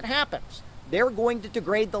 And when it happens, they're going to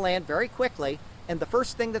degrade the land very quickly, and the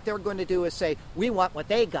first thing that they're going to do is say, we want what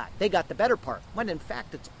they got. They got the better part, when in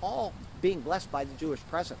fact it's all being blessed by the Jewish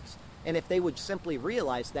presence. And if they would simply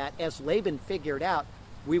realize that, as Laban figured out,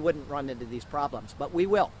 we wouldn't run into these problems. But we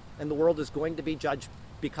will, and the world is going to be judged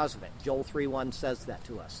because of it. Joel 3:1 says that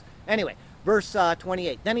to us. Anyway, verse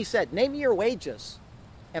 28. Then he said, name me your wages,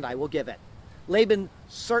 and I will give it. Laban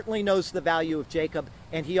certainly knows the value of Jacob,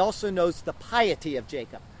 and he also knows the piety of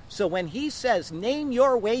Jacob. So when he says, name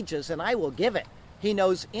your wages and I will give it, he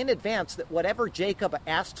knows in advance that whatever Jacob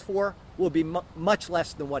asks for will be much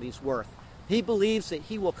less than what he's worth. He believes that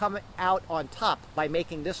he will come out on top by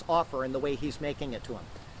making this offer in the way he's making it to him.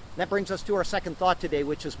 That brings us to our second thought today,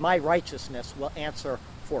 which is my righteousness will answer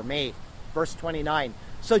for me. Verse 29.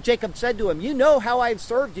 So Jacob said to him, you know how I've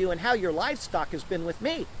served you and how your livestock has been with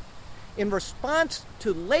me. In response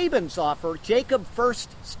to Laban's offer, Jacob first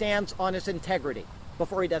stands on his integrity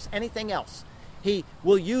before he does anything else. He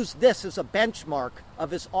will use this as a benchmark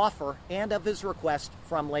of his offer and of his request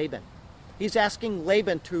from Laban. He's asking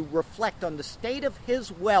Laban to reflect on the state of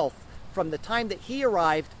his wealth from the time that he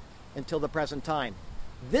arrived until the present time.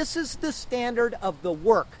 This is the standard of the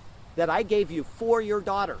work that I gave you for your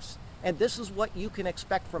daughters, and this is what you can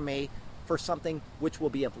expect from me for something which will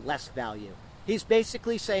be of less value. He's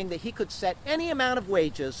basically saying that he could set any amount of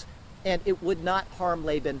wages and it would not harm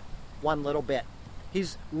Laban one little bit.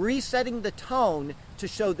 He's resetting the tone to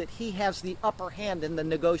show that he has the upper hand in the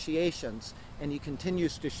negotiations, and he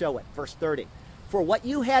continues to show it. Verse 30. For what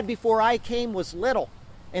you had before I came was little,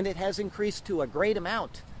 and it has increased to a great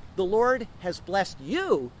amount. The Lord has blessed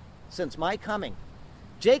you since my coming.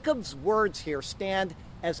 Jacob's words here stand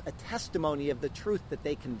as a testimony of the truth that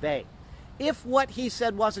they convey. If what he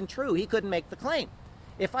said wasn't true, he couldn't make the claim.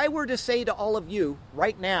 If I were to say to all of you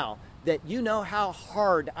right now that you know how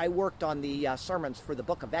hard I worked on the sermons for the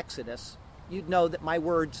book of Exodus, you'd know that my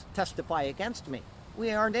words testify against me. We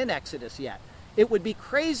aren't in Exodus yet. It would be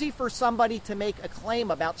crazy for somebody to make a claim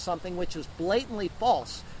about something which is blatantly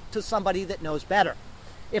false to somebody that knows better.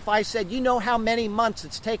 If I said, you know how many months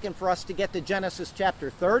it's taken for us to get to Genesis chapter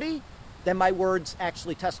 30, then my words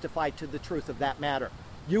actually testify to the truth of that matter.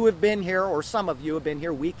 You have been here, or some of you have been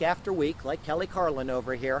here week after week, like Kelly Carlin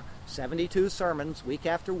over here, 72 sermons week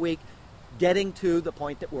after week, getting to the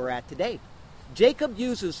point that we're at today. Jacob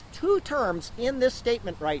uses two terms in this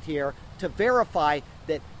statement right here to verify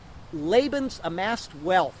that Laban's amassed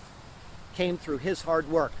wealth came through his hard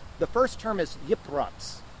work. The first term is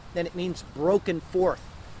yiprats, and it means broken forth.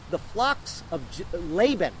 The flocks of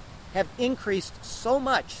Laban have increased so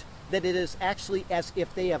much that it is actually as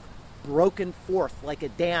if they have broken forth like a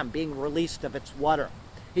dam being released of its water.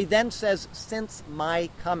 He then says, since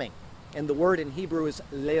my coming. And the word in Hebrew is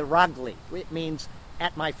leragli. It means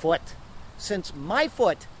at my foot. Since my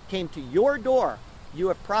foot came to your door, you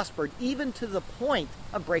have prospered even to the point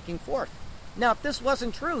of breaking forth. Now, if this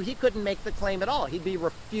wasn't true, he couldn't make the claim at all. He'd be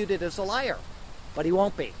refuted as a liar. But he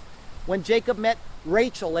won't be. When Jacob met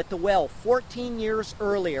Rachel at the well 14 years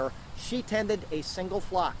earlier, she tended a single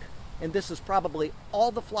flock. And this is probably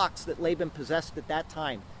all the flocks that Laban possessed at that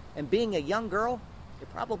time. And being a young girl,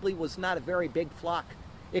 it probably was not a very big flock.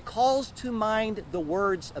 It calls to mind the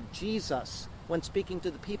words of Jesus when speaking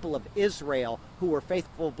to the people of Israel who were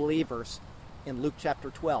faithful believers in Luke chapter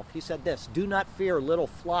 12. He said this, "Do not fear, little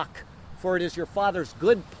flock, for it is your Father's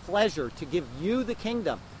good pleasure to give you the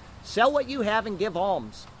kingdom. Sell what you have and give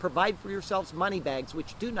alms. Provide for yourselves money bags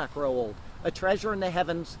which do not grow old, a treasure in the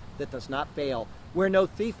heavens that does not fail, where no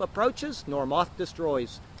thief approaches nor moth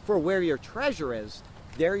destroys. For where your treasure is,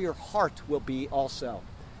 there your heart will be also."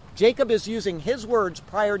 Jacob is using his words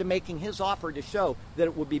prior to making his offer to show that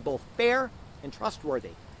it would be both fair and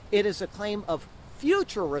trustworthy. It is a claim of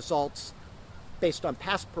future results based on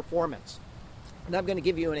past performance. And I'm going to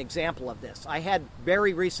give you an example of this. I had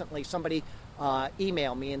very recently somebody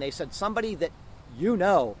email me, and they said somebody that you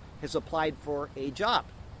know has applied for a job,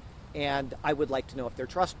 and I would like to know if they're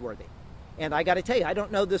trustworthy. And I got to tell you, I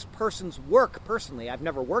don't know this person's work personally. I've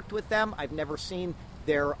never worked with them. I've never seen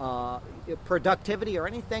their productivity or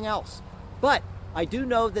anything else. But I do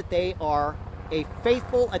know that they are a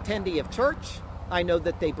faithful attendee of church. I know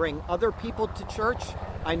that they bring other people to church.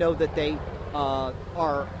 I know that they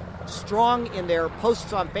are strong in their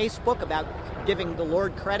posts on Facebook about giving the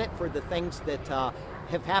Lord credit for the things that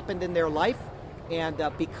have happened in their life. And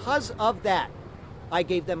because of that, I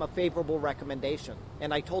gave them a favorable recommendation.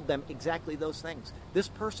 And I told them exactly those things. This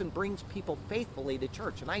person brings people faithfully to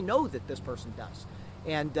church. And I know that this person does.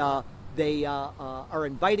 And they are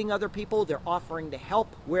inviting other people. They're offering to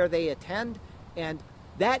help where they attend. And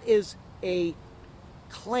that is a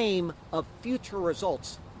claim of future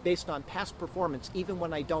results based on past performance, even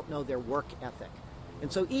when I don't know their work ethic.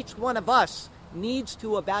 And so each one of us needs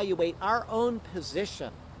to evaluate our own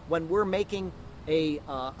position when we're making a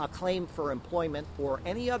claim for employment or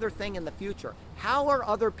any other thing in the future. How are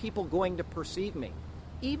other people going to perceive me?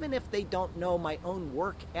 Even if they don't know my own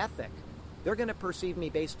work ethic, they're going to perceive me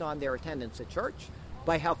based on their attendance at church,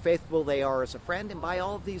 by how faithful they are as a friend, and by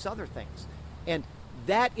all of these other things. And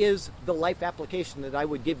that is the life application that I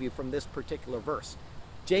would give you from this particular verse.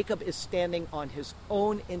 Jacob is standing on his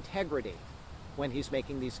own integrity when he's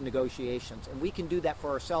making these negotiations. And we can do that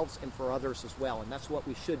for ourselves and for others as well. And that's what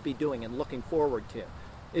we should be doing and looking forward to.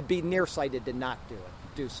 It'd be nearsighted to not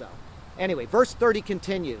do so. Anyway, verse 30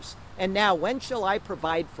 continues, "And now when shall I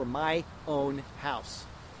provide for my own house?"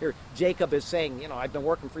 Here, Jacob is saying, I've been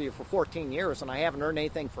working for you for 14 years and I haven't earned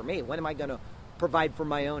anything for me. When am I going to provide for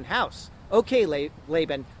my own house? Okay,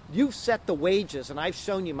 Laban, you've set the wages and I've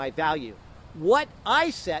shown you my value. What I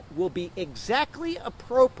set will be exactly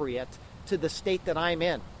appropriate to the state that I'm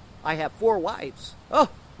in. I have 4 wives. Oh,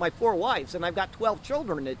 my 4 wives, and I've got 12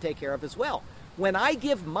 children to take care of as well. When I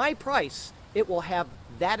give my price, it will have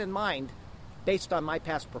that in mind based on my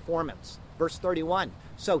past performance. Verse 31,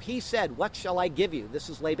 "So he said, 'What shall I give you?'" This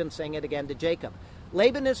is Laban saying it again to Jacob.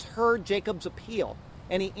 Laban has heard Jacob's appeal,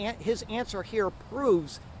 and his answer here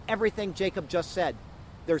proves everything Jacob just said.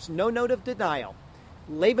 There's no note of denial.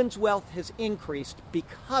 Laban's wealth has increased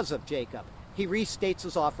because of Jacob. He restates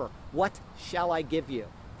his offer. "What shall I give you?"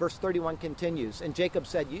 Verse 31 continues, "And Jacob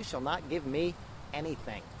said, 'You shall not give me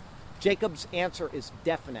anything.'" Jacob's answer is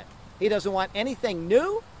definite. He doesn't want anything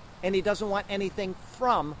new, and he doesn't want anything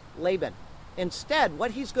from Laban. Instead,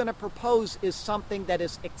 what he's going to propose is something that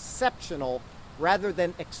is exceptional rather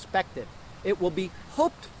than expected. It will be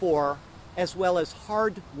hoped for as well as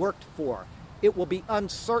hard worked for. It will be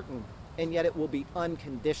uncertain, and yet it will be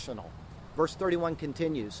unconditional. Verse 31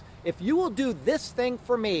 continues, "If you will do this thing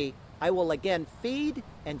for me, I will again feed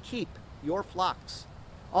and keep your flocks.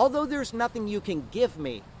 Although there's nothing you can give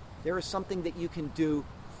me, there is something that you can do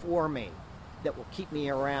for me that will keep me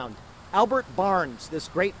around." Albert Barnes, this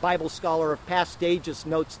great Bible scholar of past ages,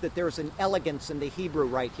 notes that there's an elegance in the Hebrew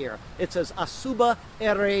right here. It says, "Asuba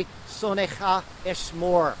ere sonecha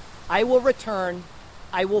eshmor." I will return,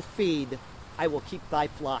 I will feed, I will keep thy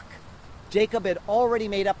flock. Jacob had already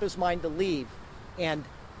made up his mind to leave, and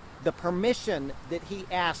the permission that he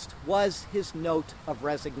asked was his note of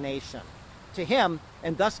resignation. to him,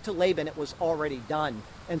 and thus to Laban it was already done.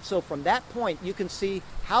 And so from that point, you can see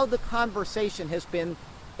how the conversation has been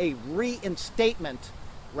a reinstatement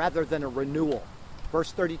rather than a renewal.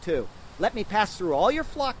 Verse 32, let me pass through all your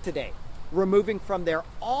flock today, removing from there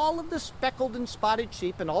all of the speckled and spotted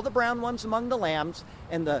sheep and all the brown ones among the lambs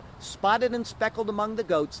and the spotted and speckled among the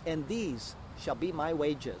goats, and these shall be my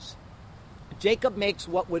wages. Jacob makes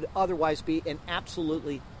what would otherwise be an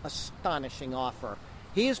absolutely astonishing offer.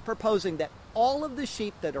 He is proposing that all of the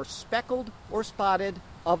sheep that are speckled or spotted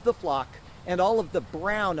of the flock, and all of the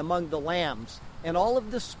brown among the lambs, and all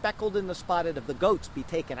of the speckled and the spotted of the goats be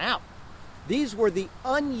taken out. These were the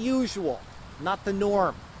unusual, not the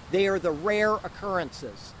norm. They are the rare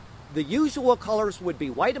occurrences. The usual colors would be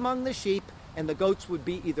white among the sheep, and the goats would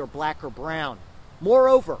be either black or brown.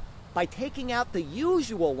 Moreover, by taking out the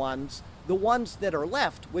usual ones, the ones that are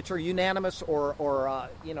left, which are unanimous or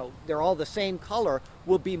they're all the same color,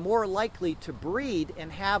 will be more likely to breed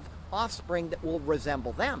and have offspring that will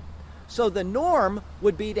resemble them. So the norm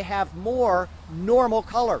would be to have more normal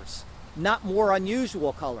colors, not more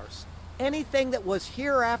unusual colors. Anything that was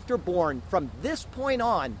hereafter born from this point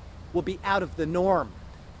on will be out of the norm,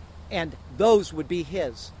 and those would be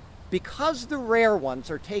his. Because the rare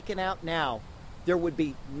ones are taken out now, there would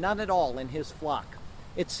be none at all in his flock.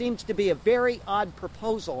 It seems to be a very odd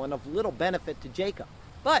proposal and of little benefit to Jacob.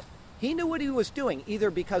 But he knew what he was doing,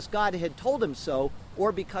 either because God had told him so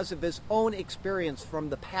or because of his own experience from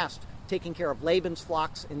the past, taking care of Laban's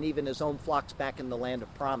flocks and even his own flocks back in the land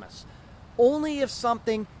of promise. Only if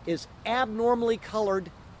something is abnormally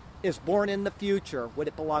colored is born in the future would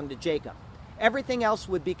it belong to Jacob. Everything else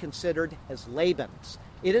would be considered as Laban's.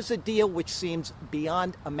 It is a deal which seems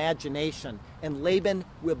beyond imagination, and Laban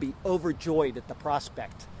will be overjoyed at the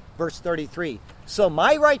prospect. Verse 33, so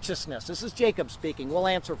my righteousness, this is Jacob speaking, will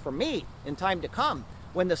answer for me in time to come,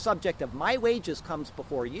 when the subject of my wages comes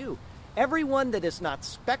before you. Everyone that is not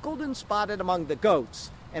speckled and spotted among the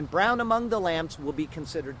goats and brown among the lambs will be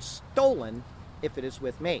considered stolen if it is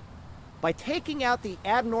with me. By taking out the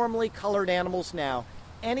abnormally colored animals now,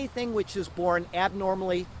 anything which is born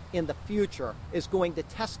abnormally in the future is going to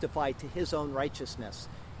testify to his own righteousness.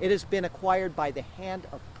 It has been acquired by the hand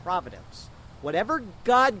of providence. Whatever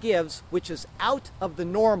God gives which is out of the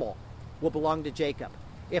normal will belong to Jacob.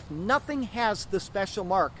 If nothing has the special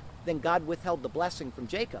mark, then God withheld the blessing from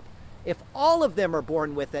Jacob. If all of them are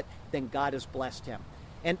born with it, then God has blessed him.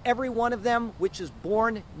 And every one of them which is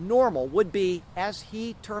born normal would be, as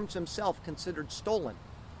he terms himself, considered stolen.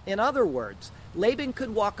 In other words, Laban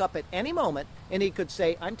could walk up at any moment and he could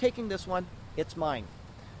say, I'm taking this one, it's mine.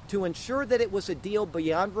 To ensure that it was a deal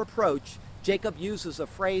beyond reproach, Jacob uses a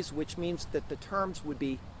phrase which means that the terms would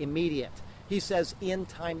be immediate. He says, in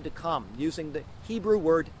time to come, using the Hebrew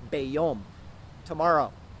word bayom,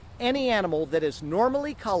 tomorrow. Any animal that is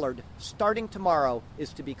normally colored starting tomorrow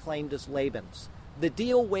is to be claimed as Laban's. The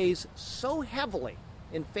deal weighs so heavily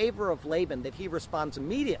in favor of Laban that he responds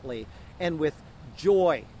immediately and with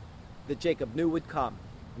joy that Jacob knew would come.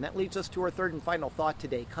 And that leads us to our third and final thought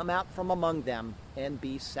today. Come out from among them and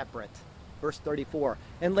be separate. Verse 34,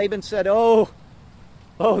 and Laban said, Oh,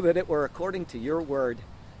 that it were according to your word.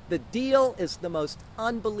 The deal is the most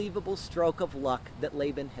unbelievable stroke of luck that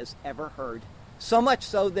Laban has ever heard. So much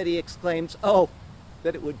so that he exclaims, oh,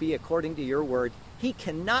 that it would be according to your word. He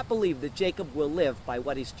cannot believe that Jacob will live by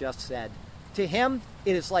what he's just said. To him,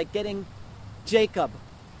 it is like getting Jacob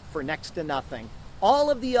for next to nothing. All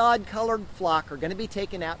of the odd-colored flock are going to be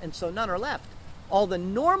taken out, and so none are left. All the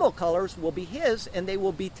normal colors will be his, and they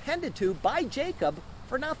will be tended to by Jacob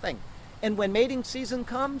for nothing. And when mating season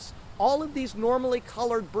comes, all of these normally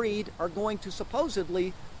colored breed are going to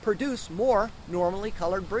supposedly produce more normally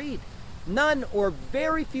colored breed. None or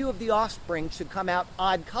very few of the offspring should come out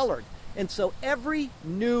odd-colored. And so every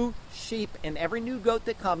new sheep and every new goat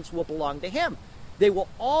that comes will belong to him. They will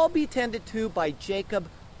all be tended to by Jacob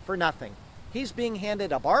for nothing. He's being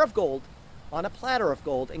handed a bar of gold on a platter of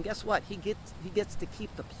gold, and guess what? He gets to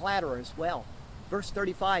keep the platter as well. Verse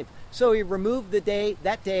 35, so he removed that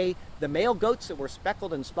day the male goats that were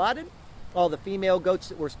speckled and spotted, all the female goats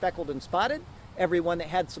that were speckled and spotted, every one that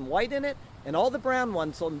had some white in it, and all the brown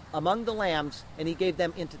ones among the lambs, and he gave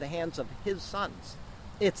them into the hands of his sons.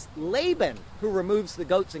 It's Laban who removes the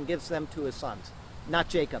goats and gives them to his sons, not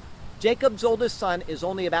Jacob. Jacob's oldest son is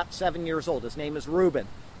only about 7 years old. His name is Reuben.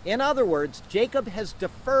 In other words, Jacob has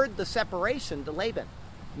deferred the separation to Laban.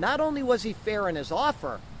 Not only was he fair in his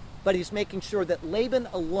offer, but he's making sure that Laban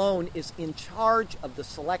alone is in charge of the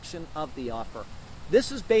selection of the offer.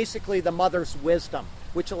 This is basically the mother's wisdom,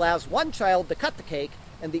 which allows one child to cut the cake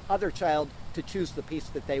and the other child to choose the piece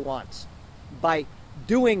that they want. By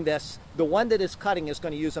doing this, The one that is cutting is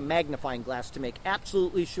going to use a magnifying glass to make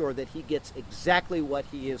absolutely sure that he gets exactly what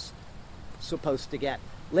he is supposed to get.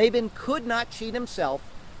 Laban could not cheat himself,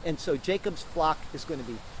 and so Jacob's flock is going to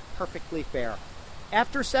be perfectly fair.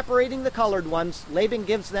 After separating the colored ones, Laban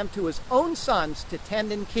gives them to his own sons to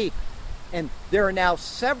tend and keep. And there are now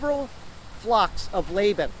several flocks of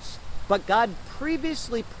Laban's. But God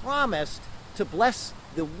previously promised to bless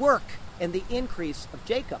the work and the increase of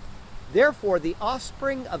Jacob. Therefore, the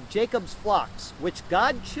offspring of Jacob's flocks, which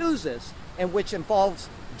God chooses and which involves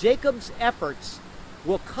Jacob's efforts,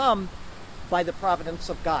 will come by the providence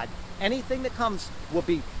of God. Anything that comes will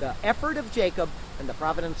be the effort of Jacob and the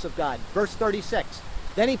providence of God. Verse 36,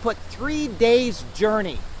 then he put 3 days'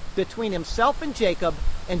 journey between himself and Jacob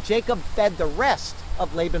fed the rest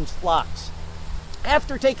of Laban's flocks.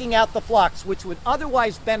 After taking out the flocks which would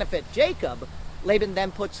otherwise benefit Jacob, Laban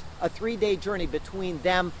then puts a 3-day journey between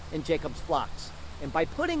them and Jacob's flocks. And by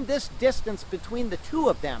putting this distance between the two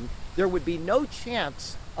of them, there would be no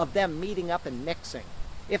chance of them meeting up and mixing.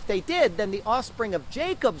 If they did, then the offspring of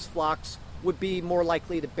Jacob's flocks would be more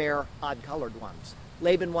likely to bear odd-colored ones.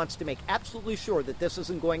 Laban wants to make absolutely sure that this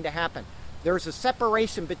isn't going to happen. There's a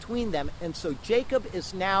separation between them, and so Jacob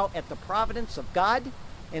is now at the providence of God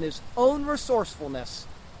and his own resourcefulness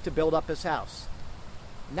to build up his house.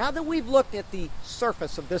 Now that we've looked at the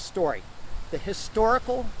surface of this story, the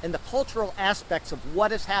historical and the cultural aspects of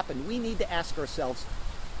what has happened, we need to ask ourselves,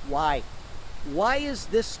 why? Why is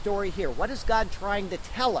this story here? What is God trying to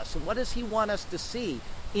tell us, and what does he want us to see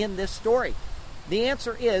in this story? The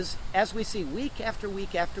answer is, as we see week after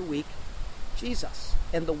week after week, Jesus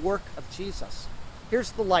and the work of Jesus.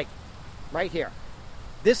 Here's the light right here.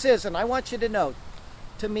 This is, and I want you to know,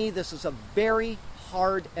 to me, this is a very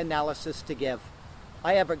hard analysis to give.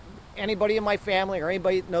 Anybody in my family or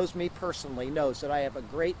anybody that knows me personally knows that I have a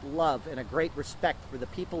great love and a great respect for the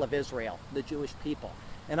people of Israel, the Jewish people.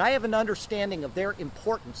 And I have an understanding of their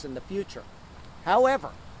importance in the future. However,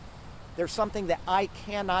 there's something that I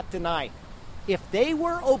cannot deny. If they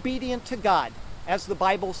were obedient to God, as the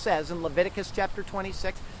Bible says in Leviticus chapter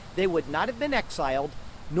 26, they would not have been exiled,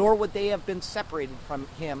 nor would they have been separated from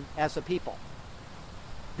him as a people.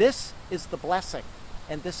 This is the blessing,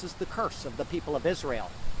 and this is the curse of the people of Israel.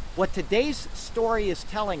 What today's story is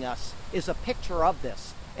telling us is a picture of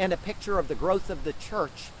this, and a picture of the growth of the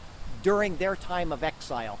church during their time of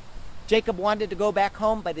exile. Jacob wanted to go back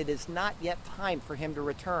home, but it is not yet time for him to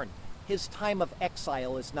return. His time of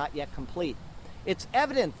exile is not yet complete. It's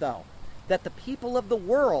evident, though, that the people of the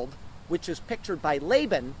world, which is pictured by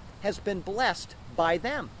Laban, has been blessed by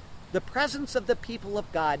them. The presence of the people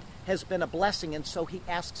of God has been a blessing, and so he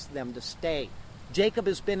asks them to stay. Jacob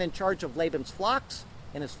has been in charge of Laban's flocks,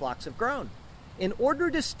 and his flocks have grown. In order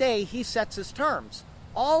to stay, he sets his terms.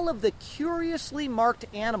 All of the curiously marked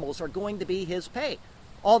animals are going to be his pay.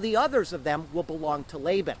 All the others of them will belong to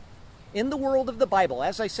Laban. In the world of the Bible,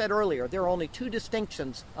 as I said earlier, there are only two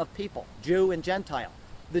distinctions of people, Jew and Gentile.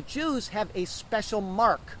 The Jews have a special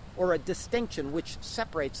mark or a distinction which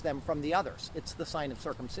separates them from the others. It's the sign of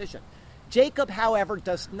circumcision. Jacob, however,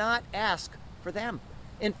 does not ask for them.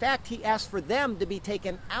 In fact, he asks for them to be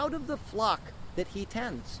taken out of the flock that he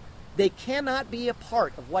tends. They cannot be a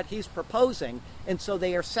part of what he's proposing, and so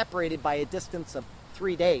they are separated by a distance of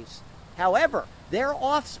 3 days. However, their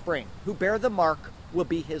offspring, who bear the mark, will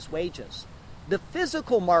be his wages. The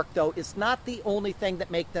physical mark, though, is not the only thing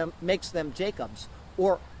that makes them Jacob's,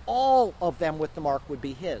 or all of them with the mark would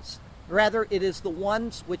be his. Rather, it is the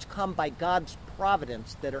ones which come by God's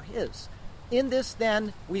providence that are his. In this,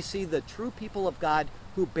 then, we see the true people of God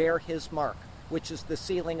who bear his mark, which is the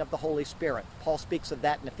sealing of the Holy Spirit. Paul speaks of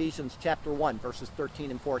that in Ephesians chapter 1, verses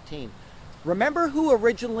 13 and 14. Remember who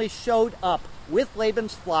originally showed up with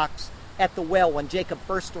Laban's flocks at the well when Jacob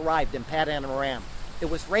first arrived in Paddan Aram? It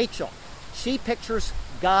was Rachel. She pictures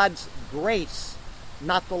God's grace,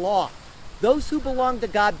 not the law. Those who belonged to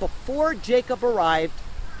God before Jacob arrived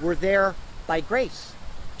were there by grace,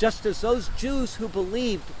 just as those Jews who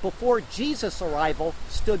believed before Jesus' arrival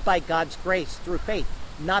stood by God's grace through faith,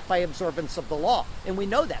 not by observance of the law. And we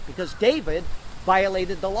know that because David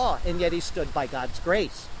violated the law, and yet he stood by God's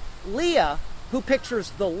grace. Leah, who pictures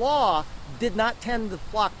the law, did not tend the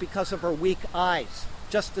flock because of her weak eyes,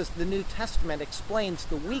 just as the New Testament explains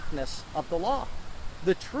the weakness of the law.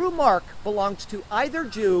 The true mark belongs to either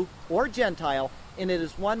Jew or Gentile, and it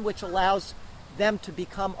is one which allows them to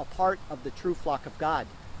become a part of the true flock of God.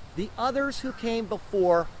 The others who came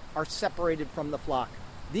before are separated from the flock.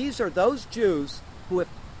 These are those Jews who have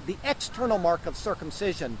the external mark of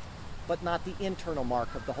circumcision, but not the internal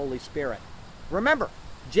mark of the Holy Spirit. Remember,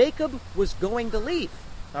 Jacob was going to leave,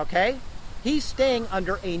 okay? He's staying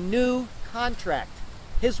under a new contract.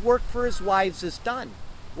 His work for his wives is done.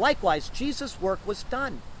 Likewise, Jesus' work was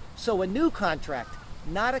done. So a new contract,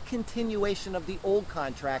 not a continuation of the old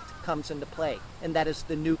contract, comes into play, and that is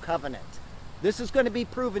the new covenant. This is going to be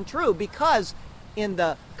proven true because in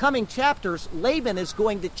the coming chapters, Laban is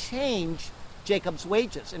going to change Jacob's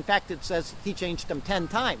wages. In fact, it says he changed them 10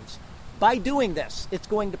 times. By doing this, it's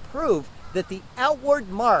going to prove that the outward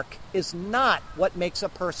mark is not what makes a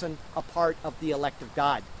person a part of the elect of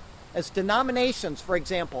God. As denominations, for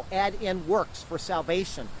example, add in works for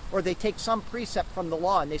salvation, or they take some precept from the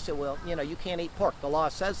law and they say, well, you can't eat pork. The law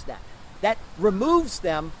says that. That removes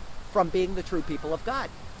them from being the true people of God.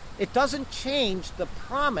 It doesn't change the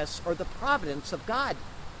promise or the providence of God.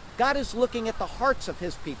 God is looking at the hearts of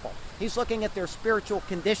his people. He's looking at their spiritual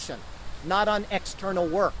condition, not on external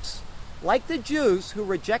works. Like the Jews who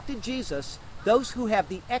rejected Jesus, those who have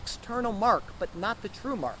the external mark but not the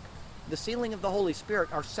true mark, the sealing of the Holy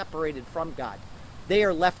Spirit, are separated from God. They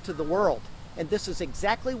are left to the world. And this is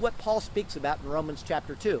exactly what Paul speaks about in Romans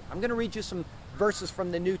chapter 2. I'm going to read you some verses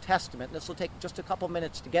from the New Testament. This will take just a couple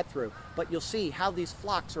minutes to get through, but you'll see how these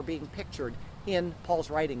flocks are being pictured in Paul's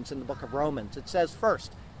writings in the book of Romans. It says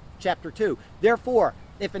first, chapter 2, therefore,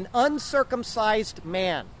 if an uncircumcised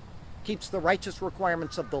man keeps the righteous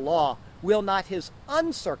requirements of the law, will not his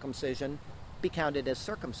uncircumcision be counted as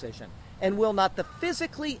circumcision? And will not the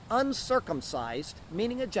physically uncircumcised,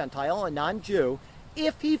 meaning a Gentile, a non-Jew,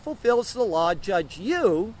 if he fulfills the law, judge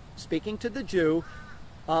you, speaking to the Jew,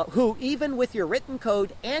 who even with your written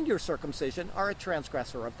code and your circumcision are a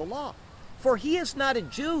transgressor of the law? For he is not a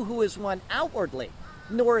Jew who is one outwardly,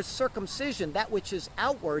 nor is circumcision that which is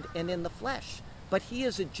outward and in the flesh, but he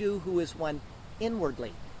is a Jew who is one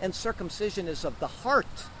inwardly. And circumcision is of the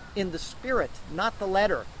heart, in the spirit, not the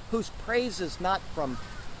letter, whose praise is not from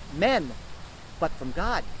men, but from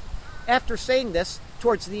God. After saying this,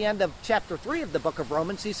 towards the end of chapter 3 of the book of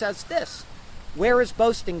Romans, he says this, where is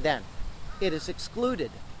boasting then? It is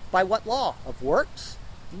excluded. By what law? Of works?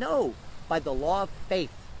 No, by the law of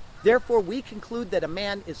faith. Therefore we conclude that a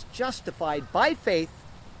man is justified by faith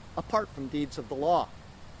apart from deeds of the law.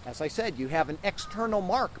 As I said, you have an external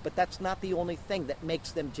mark, but that's not the only thing that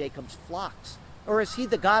makes them Jacob's flocks. Or is he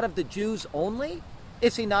the God of the Jews only?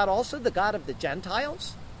 Is he not also the God of the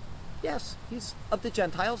Gentiles? Yes, he's of the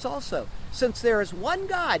Gentiles also, since there is one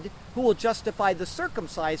God who will justify the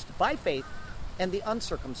circumcised by faith and the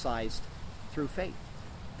uncircumcised through faith.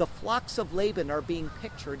 The flocks of Laban are being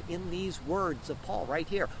pictured in these words of Paul right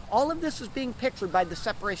here. All of this is being pictured by the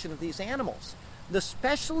separation of these animals. The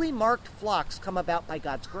specially marked flocks come about by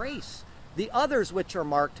God's grace. The others which are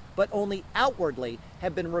marked, but only outwardly,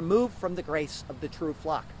 have been removed from the grace of the true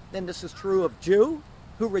flock. And this is true of Jew,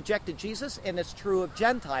 who rejected Jesus, and it's true of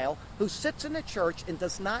Gentile, who sits in a church and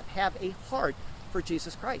does not have a heart for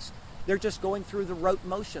Jesus Christ. They're just going through the rote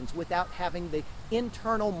motions without having the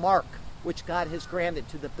internal mark which God has granted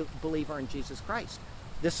to the believer in Jesus Christ.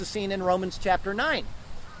 This is seen in Romans chapter 9.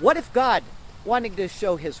 What if God, wanting to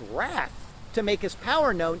show his wrath, to make his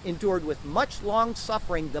power known, endured with much long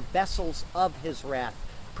suffering the vessels of his wrath,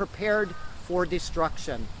 prepared for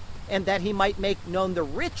destruction, and that he might make known the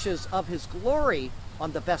riches of his glory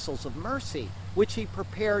on the vessels of mercy, which he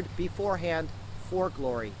prepared beforehand for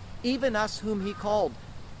glory, even us whom he called,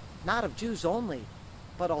 not of Jews only,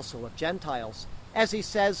 but also of Gentiles. As he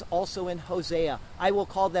says also in Hosea, I will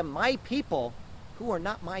call them my people who are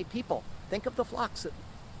not my people. Think of the flocks that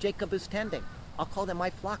Jacob is tending. I'll call them my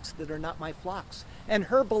flocks that are not my flocks. And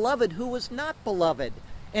her beloved who was not beloved.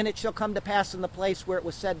 And it shall come to pass in the place where it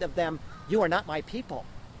was said of them, you are not my people.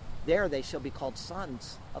 There they shall be called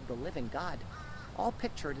sons of the living God. All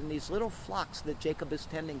pictured in these little flocks that Jacob is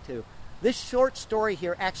tending to. This short story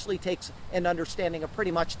here actually takes an understanding of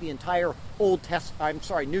pretty much the entire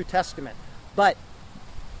New Testament. But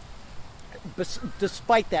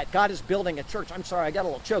despite that, God is building a church. I got a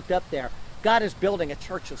little choked up there. God is building a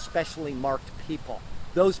church of specially marked people,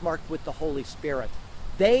 those marked with the Holy Spirit.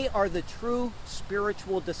 They are the true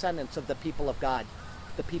spiritual descendants of the people of God,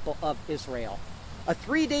 the people of Israel. A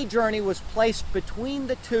 3-day journey was placed between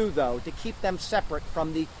the two, though, to keep them separate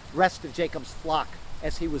from the rest of Jacob's flock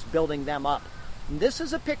as he was building them up. And this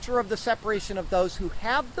is a picture of the separation of those who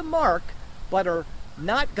have the mark but are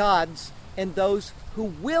not God's, and those who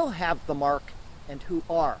will have the mark and who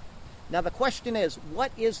are. Now the question is,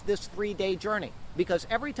 what is this 3-day journey? Because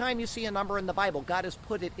every time you see a number in the Bible, God has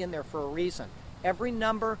put it in there for a reason. Every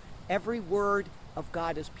number, every word of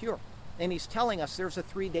God is pure. And he's telling us there's a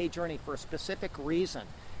 3-day journey for a specific reason.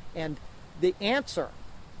 And the answer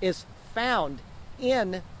is found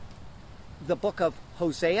in the book of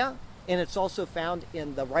Hosea And it's also found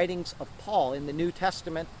in the writings of Paul in the New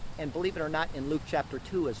Testament, and believe it or not, in Luke chapter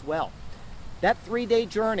 2 as well. That 3-day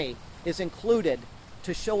journey is included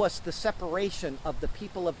to show us the separation of the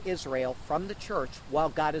people of Israel from the church while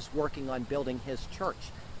God is working on building his church.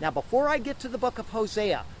 Now, before I get to the book of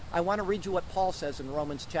Hosea, I want to read you what Paul says in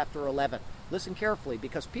Romans chapter 11. Listen carefully,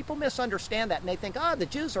 because people misunderstand that and they think, the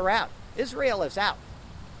Jews are out. Israel is out.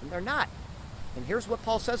 And they're not. And here's what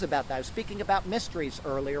Paul says about that. I was speaking about mysteries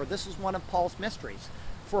earlier. This is one of Paul's mysteries.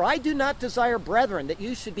 For I do not desire, brethren, that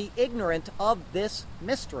you should be ignorant of this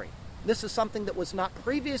mystery. This is something that was not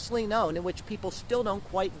previously known, in which people still don't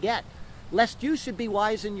quite get. Lest you should be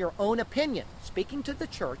wise in your own opinion. Speaking to the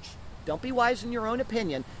church, don't be wise in your own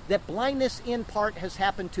opinion, that blindness in part has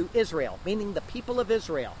happened to Israel, meaning the people of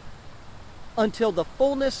Israel, until the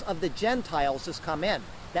fullness of the Gentiles has come in.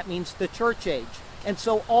 That means the church age. And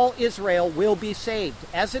so all Israel will be saved.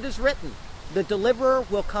 As it is written, the deliverer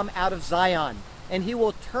will come out of Zion, and he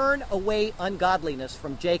will turn away ungodliness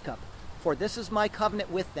from Jacob. For this is my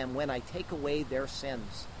covenant with them when I take away their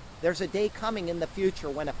sins. There's a day coming in the future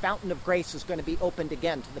when a fountain of grace is going to be opened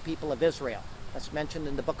again to the people of Israel. That's mentioned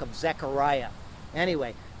in the book of Zechariah.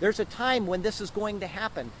 Anyway, there's a time when this is going to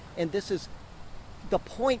happen, and this is the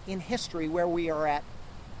point in history where we are at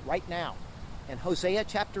right now. And Hosea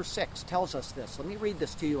chapter 6 tells us this. Let me read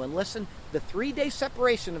this to you and listen. The 3-day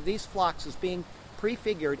separation of these flocks is being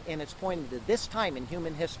prefigured, and it's pointing to this time in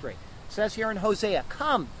human history. It says here in Hosea,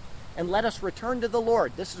 come and let us return to the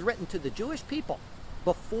Lord. This is written to the Jewish people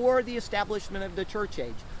before the establishment of the church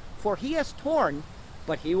age. For he has torn,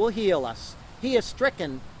 but he will heal us. He is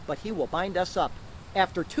stricken, but he will bind us up.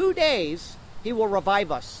 After 2 days, he will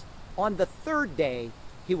revive us. On the 3rd day,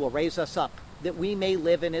 he will raise us up, that we may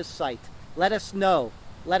live in his sight. Let us know,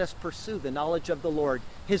 let us pursue the knowledge of the Lord.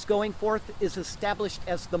 His going forth is established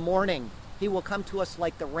as the morning. He will come to us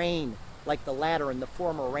like the rain, like the latter and the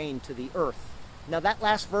former rain to the earth. Now that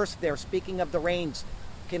last verse there, speaking of the rains,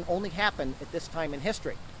 can only happen at this time in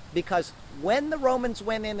history. Because when the Romans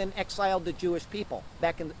went in and exiled the Jewish people,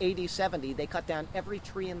 back in AD 70, they cut down every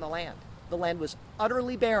tree in the land. The land was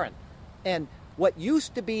utterly barren. And what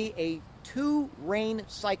used to be a 2-rain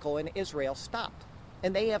cycle in Israel stopped.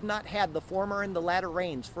 And they have not had the former and the latter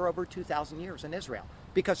rains for over 2,000 years in Israel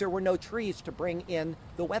because there were no trees to bring in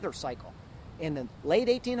the weather cycle. In the late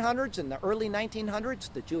 1800s and the early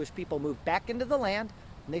 1900s, the Jewish people moved back into the land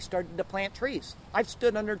and they started to plant trees. I've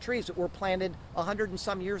stood under trees that were planted 100 and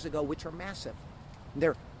some years ago, which are massive.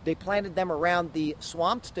 They planted them around the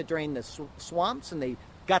swamps to drain the swamps, and they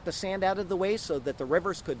got the sand out of the way so that the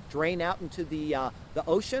rivers could drain out into the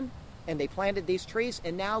ocean. And they planted these trees,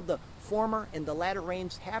 and now the former and the latter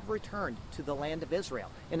rains have returned to the land of Israel.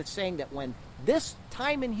 And it's saying that when this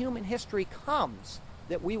time in human history comes,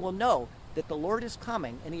 that we will know that the Lord is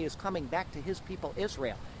coming, and he is coming back to his people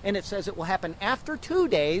Israel. And it says it will happen after 2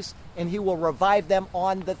 days, and he will revive them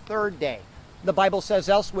on the 3rd day. The Bible says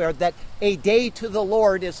elsewhere that a day to the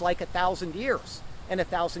Lord is like 1,000 years, and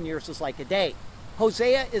 1,000 years is like a day.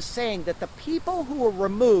 Hosea is saying that the people who were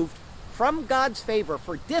removed from God's favor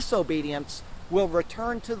for disobedience will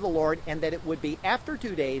return to the Lord, and that it would be after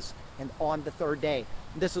 2 days and on the 3rd day.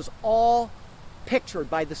 This is all pictured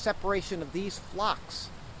by the separation of these flocks,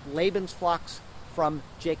 Laban's flocks from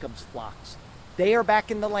Jacob's flocks. They are back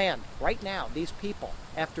in the land right now, these people,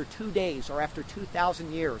 after 2 days or after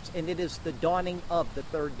 2,000 years, and it is the dawning of the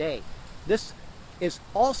 3rd day. This is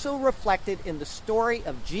also reflected in the story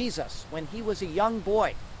of Jesus when he was a young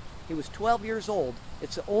boy. He was 12 years old.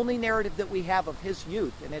 It's the only narrative that we have of his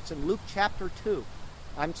youth, and it's in Luke chapter 2.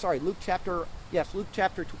 Luke chapter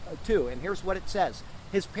 2, and here's what it says.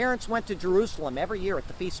 His parents went to Jerusalem every year at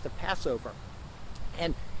the Feast of Passover.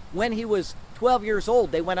 And when he was 12 years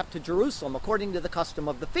old, they went up to Jerusalem according to the custom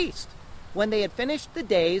of the feast. When they had finished the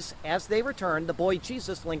days, as they returned, the boy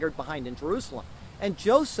Jesus lingered behind in Jerusalem. And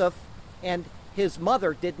Joseph and his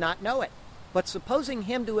mother did not know it. But supposing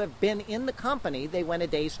him to have been in the company, they went a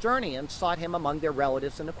day's journey and sought him among their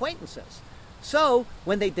relatives and acquaintances. So,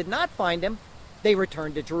 when they did not find him, they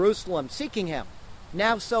returned to Jerusalem, seeking him.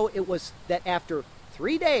 Now so it was that after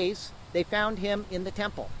 3 days, they found him in the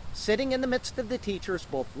temple, sitting in the midst of the teachers,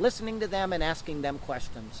 both listening to them and asking them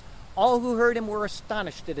questions. All who heard him were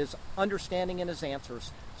astonished at his understanding and his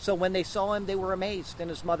answers. So when they saw him, they were amazed. And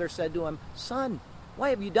his mother said to him, "Son, why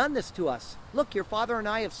have you done this to us? Look, your father and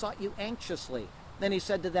I have sought you anxiously." Then he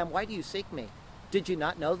said to them, "Why do you seek me? Did you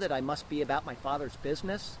not know that I must be about my Father's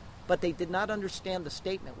business?" But they did not understand the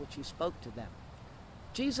statement which he spoke to them.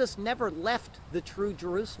 Jesus never left the true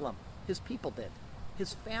Jerusalem. His people did.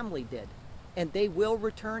 His family did. And they will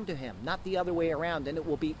return to him, not the other way around, and it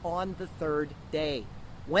will be on the 3rd day.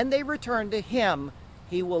 When they return to him,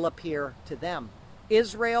 he will appear to them.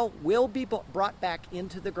 Israel will be brought back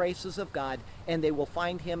into the graces of God, and they will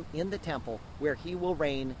find him in the temple where he will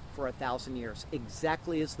reign for 1,000 years,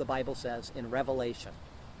 exactly as the Bible says in Revelation,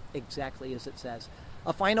 exactly as it says.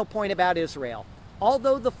 A final point about Israel.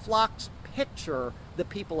 Although the flocks picture the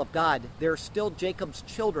people of God, they're still Jacob's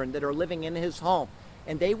children that are living in his home,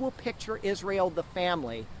 and they will picture Israel, the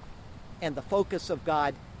family, and the focus of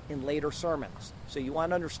God in later sermons. So you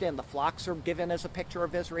want to understand the flocks are given as a picture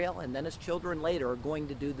of Israel, and then his children later are going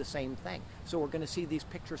to do the same thing. So we're going to see these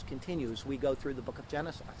pictures continue as we go through the book of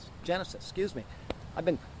Genesis. I've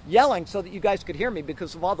been yelling so that you guys could hear me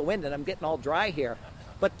because of all the wind, and I'm getting all dry here.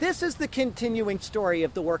 But this is the continuing story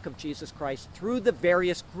of the work of Jesus Christ through the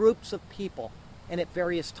various groups of people and at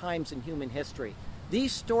various times in human history.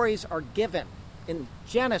 These stories are given in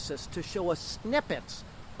Genesis to show us snippets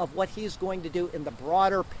of what he's going to do in the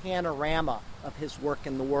broader panorama of his work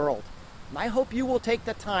in the world. And I hope you will take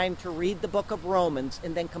the time to read the book of Romans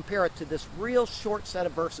and then compare it to this real short set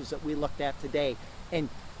of verses that we looked at today. And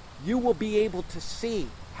you will be able to see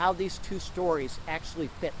how these two stories actually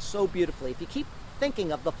fit so beautifully. If you keep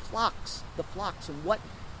thinking of the flocks and what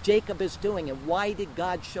Jacob is doing and why did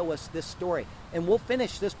God show us this story. And we'll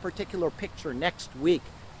finish this particular picture next week.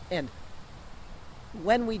 And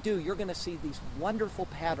when we do, you're going to see these wonderful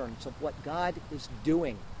patterns of what God is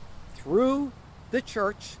doing through the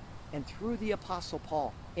church and through the Apostle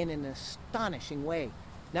Paul in an astonishing way.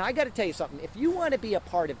 Now, I got to tell you something. If you want to be a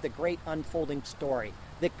part of the great unfolding story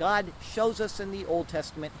that God shows us in the Old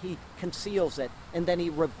Testament, he conceals it, and then he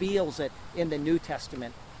reveals it in the New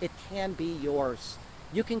Testament, it can be yours.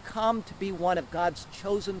 You can come to be one of God's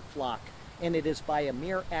chosen flock, and it is by a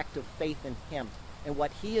mere act of faith in him and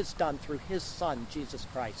what he has done through his Son, Jesus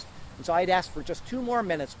Christ. And so I'd ask for just 2 more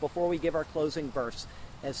minutes before we give our closing verse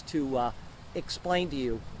as to explain to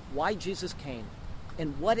you why Jesus came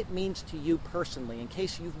and what it means to you personally, in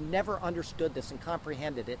case you've never understood this and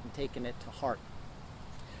comprehended it and taken it to heart.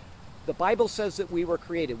 The Bible says that we were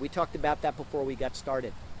created. We talked about that before we got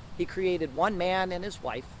started. He created one man and his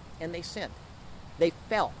wife, and they sinned. They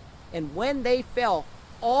fell. And when they fell,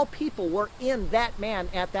 all people were in that man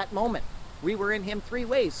at that moment. We were in him 3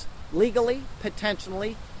 ways: legally,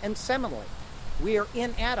 potentially, and seminally. We are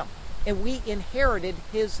in Adam, and we inherited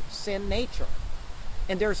his sin nature.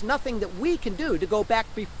 And there's nothing that we can do to go back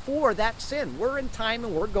before that sin. We're in time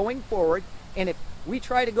and we're going forward, and if we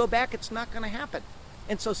try to go back, it's not going to happen.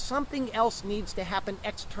 And so something else needs to happen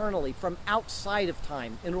externally from outside of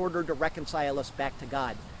time in order to reconcile us back to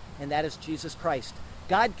God, and that is Jesus Christ.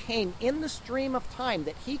 God came in the stream of time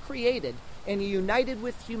that he created, and he united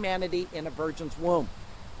with humanity in a virgin's womb.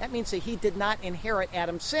 That means that he did not inherit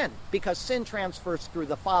Adam's sin, because sin transfers through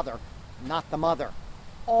the father, not the mother.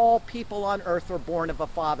 All people on earth are born of a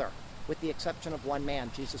father, with the exception of one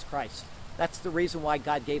man, Jesus Christ. That's the reason why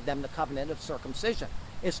God gave them the covenant of circumcision,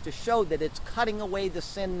 is to show that it's cutting away the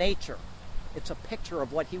sin nature. It's a picture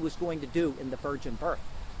of what he was going to do in the virgin birth.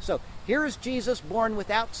 So here is Jesus born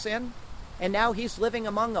without sin, and now he's living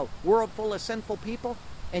among a world full of sinful people,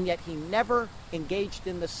 and yet he never engaged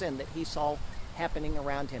in the sin that he saw happening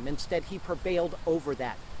around him. Instead, he prevailed over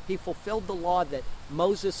that. He fulfilled the law that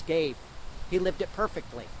Moses gave. He lived it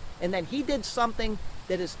perfectly. And then he did something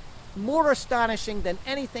that is more astonishing than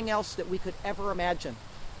anything else that we could ever imagine.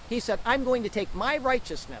 He said, I'm going to take my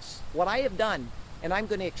righteousness, what I have done, and I'm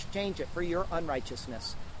going to exchange it for your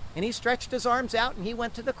unrighteousness. And he stretched his arms out, and he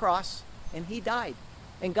went to the cross, and he died.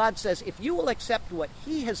 And God says, if you will accept what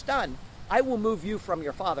he has done, I will move you from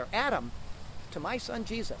your father Adam to my son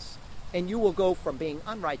Jesus, and you will go from being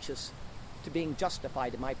unrighteous to being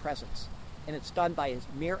justified in my presence. And it's done by his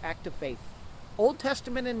mere act of faith. Old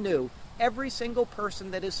Testament and New, every single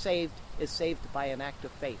person that is saved by an act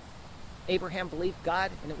of faith. Abraham believed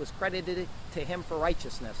God, and it was credited to him for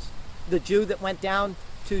righteousness. The Jew that went down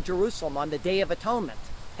to Jerusalem on the Day of Atonement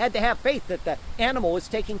had to have faith that the animal was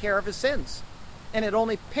taking care of his sins. And it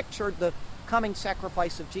only pictured the coming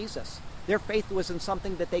sacrifice of Jesus. Their faith was in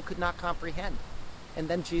something that they could not comprehend. And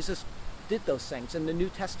then Jesus did those things. And the New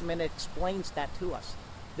Testament explains that to us.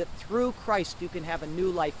 That through Christ you can have a new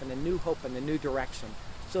life and a new hope and a new direction.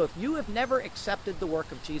 So if you have never accepted the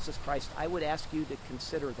work of Jesus Christ, I would ask you to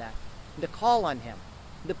consider that. And to call on him.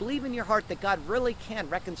 And to believe in your heart that God really can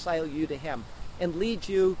reconcile you to him and lead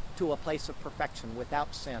you to a place of perfection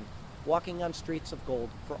without sin. Walking on streets of gold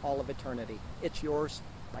for all of eternity. It's yours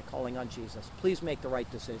by calling on Jesus. Please make the right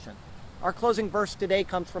decision. Our closing verse today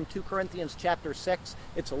comes from 2 Corinthians chapter 6.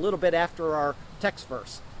 It's a little bit after our text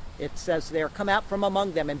verse. It says there, come out from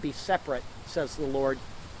among them and be separate, says the Lord.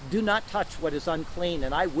 Do not touch what is unclean,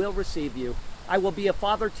 and I will receive you. I will be a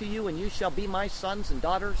father to you, and you shall be my sons and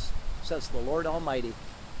daughters, says the Lord Almighty.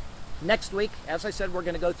 Next week, as I said, we're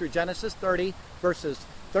going to go through Genesis 30, verses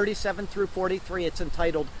 37 through 43. It's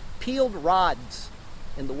entitled Peeled Rods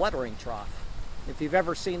in the Watering Trough. If you've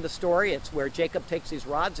ever seen the story, it's where Jacob takes these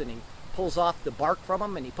rods and he pulls off the bark from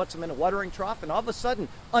them and he puts them in a watering trough, and all of a sudden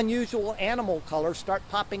unusual animal colors start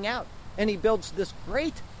popping out, and he builds this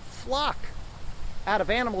great flock out of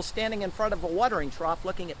animals standing in front of a watering trough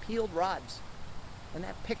looking at peeled rods. And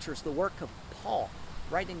that pictures the work of Paul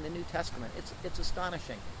writing the New Testament. It's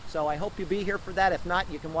astonishing. So I hope you'll be here for that. If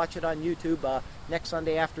not, you can watch it on YouTube next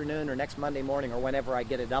Sunday afternoon or next Monday morning or whenever I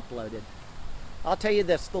get it uploaded. I'll tell you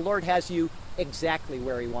this, the Lord has you exactly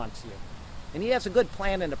where he wants you. And he has a good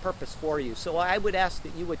plan and a purpose for you. So I would ask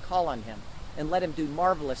that you would call on him and let him do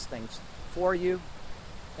marvelous things for you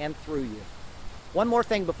and through you. One more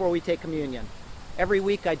thing before we take communion. Every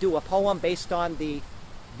week I do a poem based on the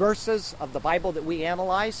verses of the Bible that we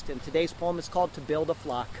analyzed, and today's poem is called To Build a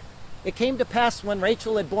Flock. It came to pass when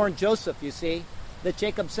Rachel had borne Joseph, you see, that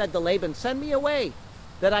Jacob said to Laban, "Send me away,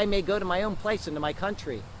 that I may go to my own place and to my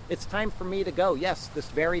country. It's time for me to go, yes, this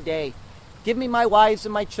very day. Give me my wives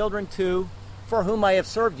and my children too, for whom I have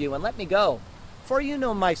served you, and let me go. For you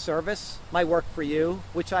know my service, my work for you,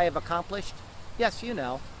 which I have accomplished. Yes, you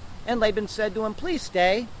know." And Laban said to him, "Please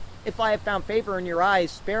stay. If I have found favor in your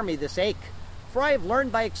eyes, spare me this ache. For I have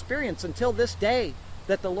learned by experience until this day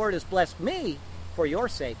that the Lord has blessed me for your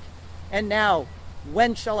sake. And now,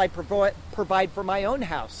 when shall I provide for my own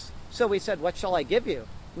house?" So he said, "What shall I give you?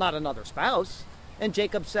 Not another spouse." And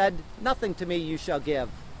Jacob said, "Nothing to me you shall give.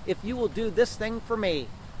 If you will do this thing for me,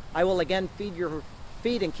 I will again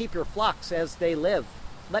feed and keep your flocks as they live.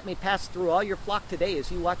 Let me pass through all your flock today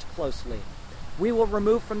as you watch closely. We will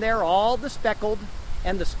remove from there all the speckled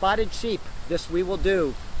and the spotted sheep. This we will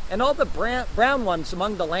do. And all the brown ones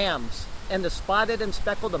among the lambs, and the spotted and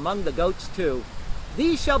speckled among the goats too.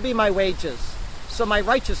 These shall be my wages, so my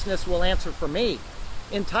righteousness will answer for me.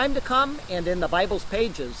 In time to come, and in the Bible's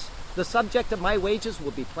pages, the subject of my wages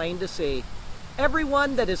will be plain to see.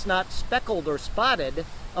 Everyone that is not speckled or spotted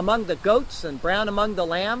among the goats and brown among the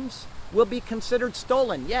lambs will be considered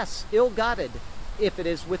stolen, yes, ill-gotten, if it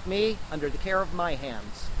is with me under the care of my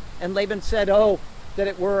hands." And Laban said, "Oh, that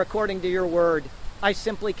it were according to your word. I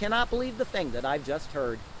simply cannot believe the thing that I've just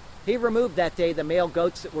heard." He removed that day the male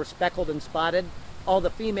goats that were speckled and spotted. All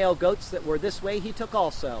the female goats that were this way he took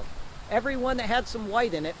also. Every one that had some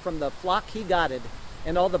white in it from the flock he gotted,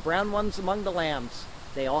 and all the brown ones among the lambs,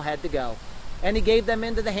 they all had to go. And he gave them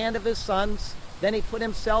into the hand of his sons. Then he put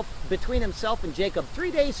himself between himself and Jacob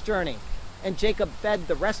 3 days' journey, and Jacob fed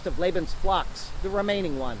the rest of Laban's flocks, the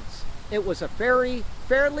remaining ones. It was a fairly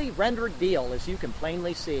rendered deal, as you can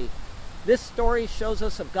plainly see. This story shows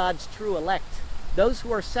us of God's true elect, those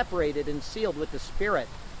who are separated and sealed with the Spirit.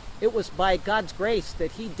 It was by God's grace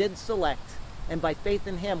that he did select, and by faith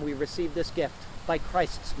in him we receive this gift, by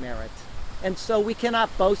Christ's merit. And so we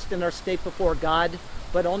cannot boast in our state before God,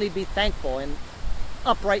 but only be thankful in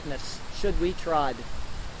uprightness should we trod.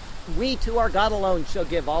 We to our God alone shall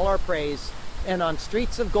give all our praise, and on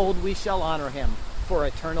streets of gold we shall honor him for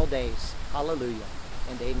eternal days. Hallelujah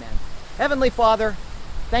and amen. Heavenly Father,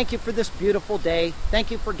 thank you for this beautiful day.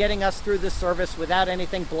 Thank you for getting us through this service without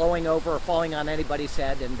anything blowing over or falling on anybody's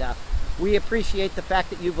head. And we appreciate the fact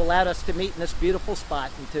that you've allowed us to meet in this beautiful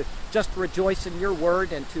spot and to just rejoice in your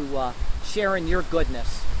word and to share in your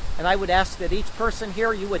goodness. And I would ask that each person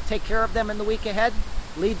here, you would take care of them in the week ahead,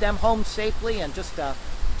 lead them home safely, and just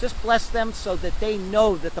bless them so that they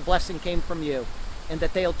know that the blessing came from you, and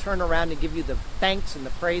that they'll turn around and give you the thanks and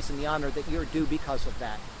the praise and the honor that you're due because of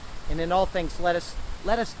that. And in all things, let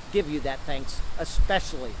us give you that thanks,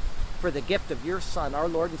 especially for the gift of your Son, our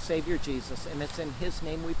Lord and Savior Jesus. And it's in his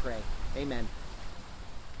name we pray. Amen.